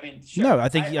yeah, I mean, sure. No, I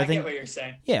think I get what you're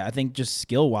saying. Yeah, I think just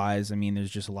skill wise, I mean,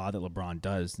 there's just a lot that LeBron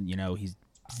does. You know, he's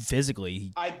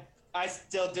physically. I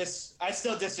still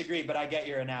disagree, but I get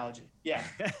your analogy. Yeah.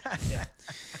 Yeah.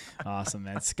 Awesome,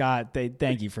 man. Scott,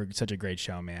 thank you for such a great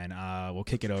show, man. We'll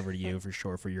kick it over to you for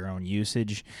sure for your own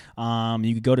usage. You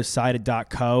can go to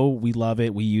SODE.co. We love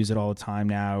it. We use it all the time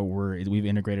now. We've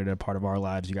integrated it as a part of our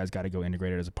lives. You guys got to go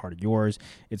integrate it as a part of yours.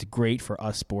 It's great for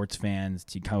us sports fans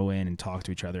to go in and talk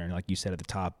to each other, and like you said at the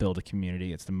top, build a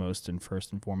community. It's the most and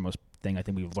first and foremost thing I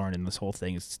think we've learned in this whole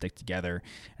thing is to stick together,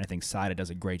 and I think SODE does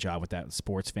a great job with that with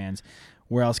sports fans.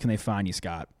 Where else can they find you,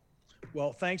 Scott?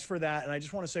 Well, thanks for that. And I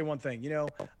just want to say one thing. You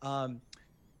know,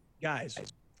 guys,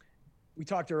 we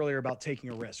talked earlier about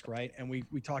taking a risk, right? And we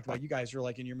talked about, you guys are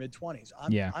like in your mid-20s.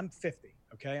 I'm 50,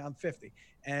 okay? I'm 50.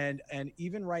 And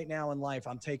even right now in life,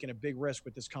 I'm taking a big risk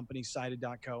with this company,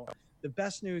 SODE.co. The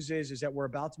best news is that we're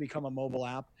about to become a mobile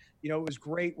app. You know, it was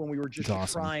great when we were just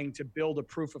trying to build a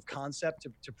proof of concept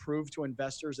to prove to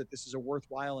investors that this is a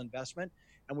worthwhile investment.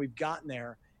 And we've gotten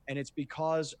there. And it's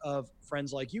because of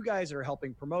friends like you guys that are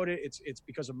helping promote it. It's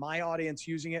because of my audience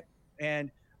using it.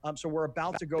 And so we're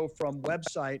about to go from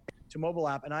website to mobile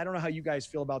app. And I don't know how you guys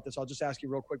feel about this. I'll just ask you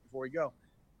real quick before we go.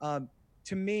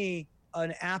 To me,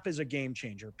 an app is a game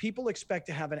changer. People expect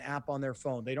to have an app on their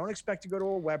phone. They don't expect to go to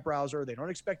a web browser. They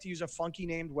don't expect to use a funky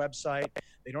named website.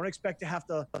 They don't expect to have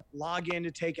to log in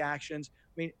to take actions.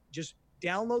 I mean, just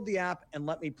download the app and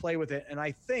let me play with it. And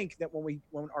I think that when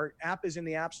our app is in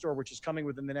the App Store, which is coming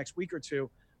within the next week or two,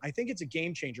 I think it's a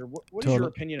game changer. What is your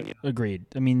opinion of that? Agreed.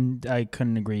 I mean, I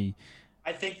couldn't agree.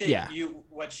 I think that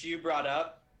what you brought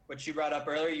up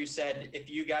earlier, you said if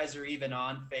you guys are even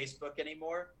on Facebook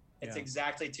anymore, it's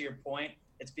exactly to your point.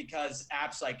 It's because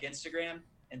apps like Instagram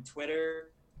and Twitter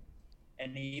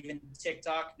and even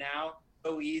TikTok now,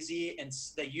 so easy, and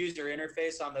the user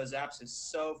interface on those apps is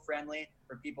so friendly.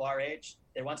 for people our age.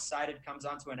 Once SODE comes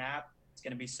onto an app, it's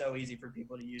going to be so easy for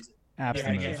people to use it. App's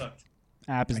They're the going to move. get hooked.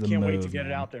 App is the I can't move. wait to get it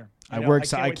man. out there. I know. work.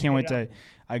 I to can't wait get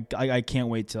it to. I can't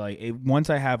wait to once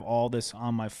I have all this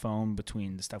on my phone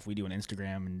between the stuff we do on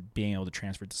Instagram and being able to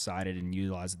transfer it to SODE and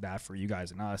utilize that for you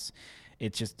guys and us.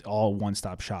 It's just all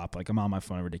one-stop shop. Like I'm on my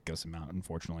phone a ridiculous amount,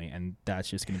 unfortunately, and that's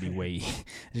just going to be way.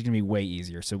 It's going to be way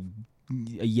easier. So.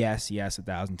 Yes,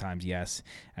 1,000 times yes,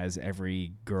 as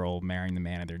every girl marrying the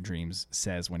man of their dreams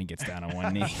says when he gets down on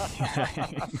one knee.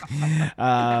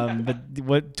 But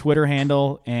what Twitter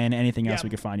handle and anything else we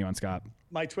could find you on, Scott?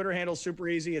 My Twitter handle is super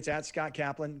easy. It's at Scott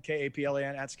Kaplan, Kaplan,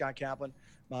 at Scott Kaplan.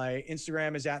 My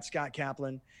Instagram is at Scott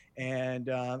Kaplan, and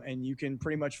you can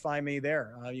pretty much find me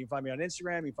there. You can find me on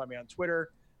Instagram. You can find me on Twitter.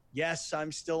 Yes,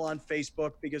 I'm still on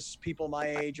Facebook because people my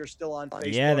age are still on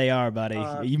Facebook. Yeah, they are, buddy.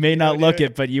 You may not look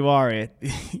it, but you are it.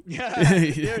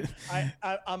 Yeah, dude.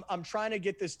 I'm trying to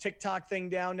get this TikTok thing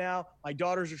down now. My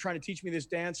daughters are trying to teach me this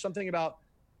dance. Something about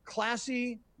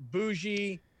classy,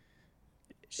 bougie,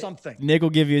 something. Nick will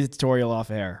give you a tutorial off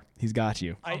air. He's got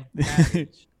you.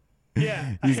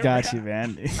 Yeah, he's got you,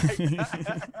 man.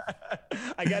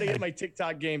 I got to get my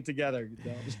TikTok game together.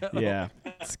 Yeah,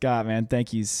 Scott, man,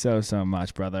 thank you so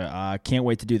much, brother. Can't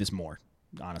wait to do this more.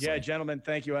 Honestly. Yeah, gentlemen,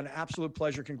 thank you. An absolute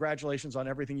pleasure. Congratulations on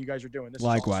everything you guys are doing. This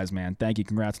Likewise, is awesome. man. Thank you.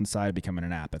 Congrats on SODE becoming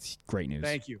an app. That's great news.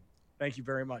 Thank you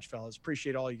very much, fellas.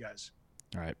 Appreciate all you guys.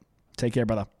 All right, take care,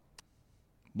 brother.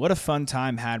 What a fun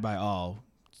time had by all.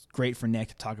 It's great for Nick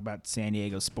to talk about San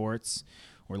Diego sports,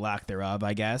 or lack thereof,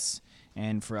 I guess.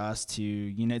 And for us to,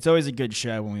 it's always a good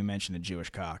show when we mention the Jewish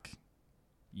cock,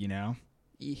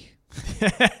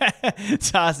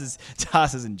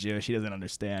 Toss isn't Jewish. He doesn't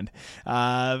understand.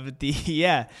 But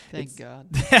Thank God.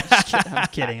 I'm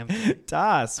kidding.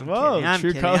 Toss.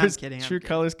 True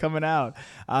colors coming out.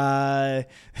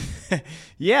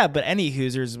 Yeah, but any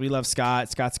Hoosers, we love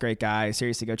Scott. Scott's a great guy.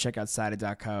 Seriously, go check out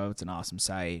SODE.co. It's an awesome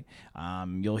site.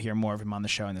 You'll hear more of him on the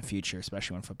show in the future,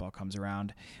 especially when football comes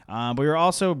around. But we are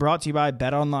also brought to you by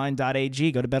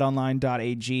betonline.ag. Go to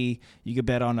betonline.ag. You can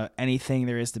bet on anything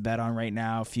there is to bet on right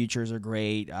now. Futures are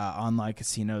great. Online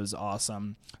casino is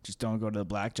awesome. Just don't go to the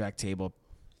blackjack table.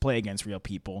 Play against real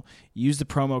people. Use the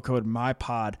promo code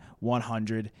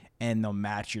MyPod100 and they'll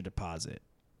match your deposit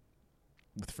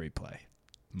with free play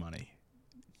money.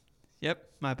 Yep,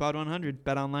 MyPod100.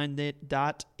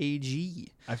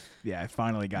 BetOnline.ag. I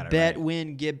finally got it Bet, right.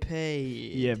 win, get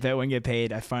paid. Yeah, bet, win, get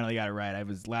paid. I finally got it right.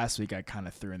 Last week I kind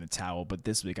of threw in the towel, but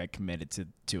this week I committed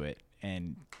to it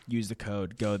and use the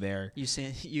code. Go there.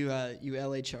 You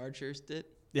LA Chargers did?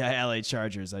 Yeah, LA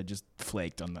Chargers. I just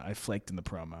flaked in the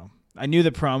promo. I knew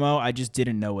the promo. I just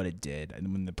didn't know what it did.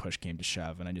 And when the push came to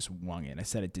shove, and I just wung it. I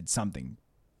said it did something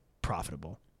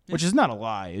profitable, which is not a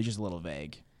lie. It was just a little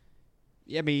vague.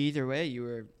 Yeah, but either way, you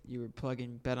were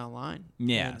plugging Bet Online.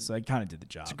 Yeah, so I kind of did the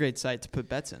job. It's a great site to put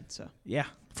bets in. So yeah,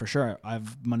 for sure. I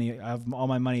have all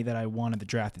my money that I won at the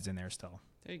draft is in there still.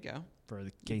 There you go. For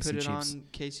the KC you put it Chiefs. on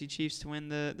KC Chiefs to win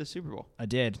the Super Bowl. I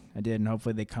did, and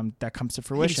hopefully that comes to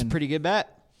fruition. It's a pretty good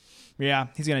bet. Yeah,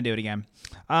 he's gonna do it again.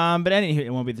 But anywho, it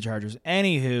won't be the Chargers.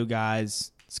 Anywho,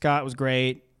 guys, Scott was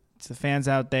great. It's the fans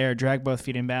out there. Drag both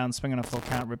feet inbounds, swing on a full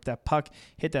count, rip that puck,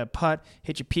 hit that putt,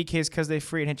 hit your PKs because they're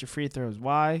free, and hit your free throws.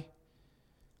 Why?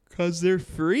 Because they're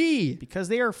free. Because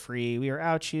they are free. We are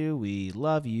out you. We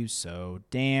love you so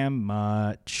damn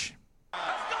much.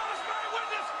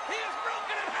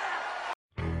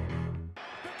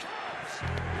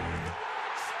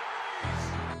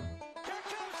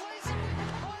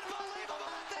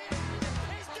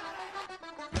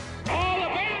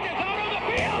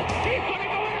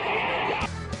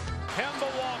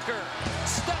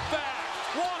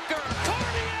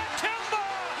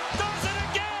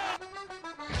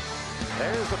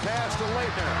 There's the pass to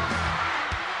Leitner.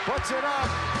 Puts it up.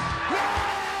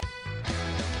 Yeah!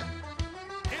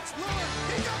 It's Lillard.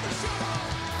 He got the shot off.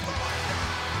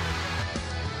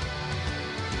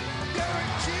 Derek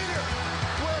Jeter,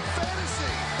 where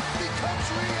fantasy becomes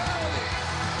reality.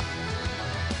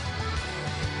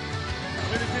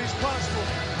 Anything's possible.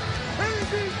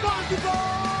 Anything's possible.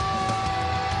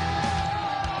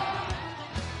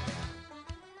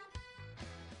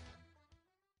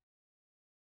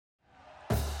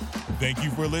 Thank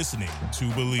you for listening to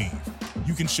Believe.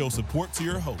 You can show support to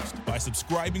your host by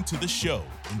subscribing to the show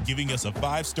and giving us a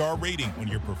 5-star rating on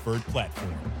your preferred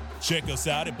platform. Check us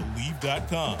out at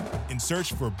Believe.com and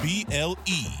search for BLEAV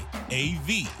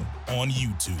on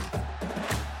YouTube.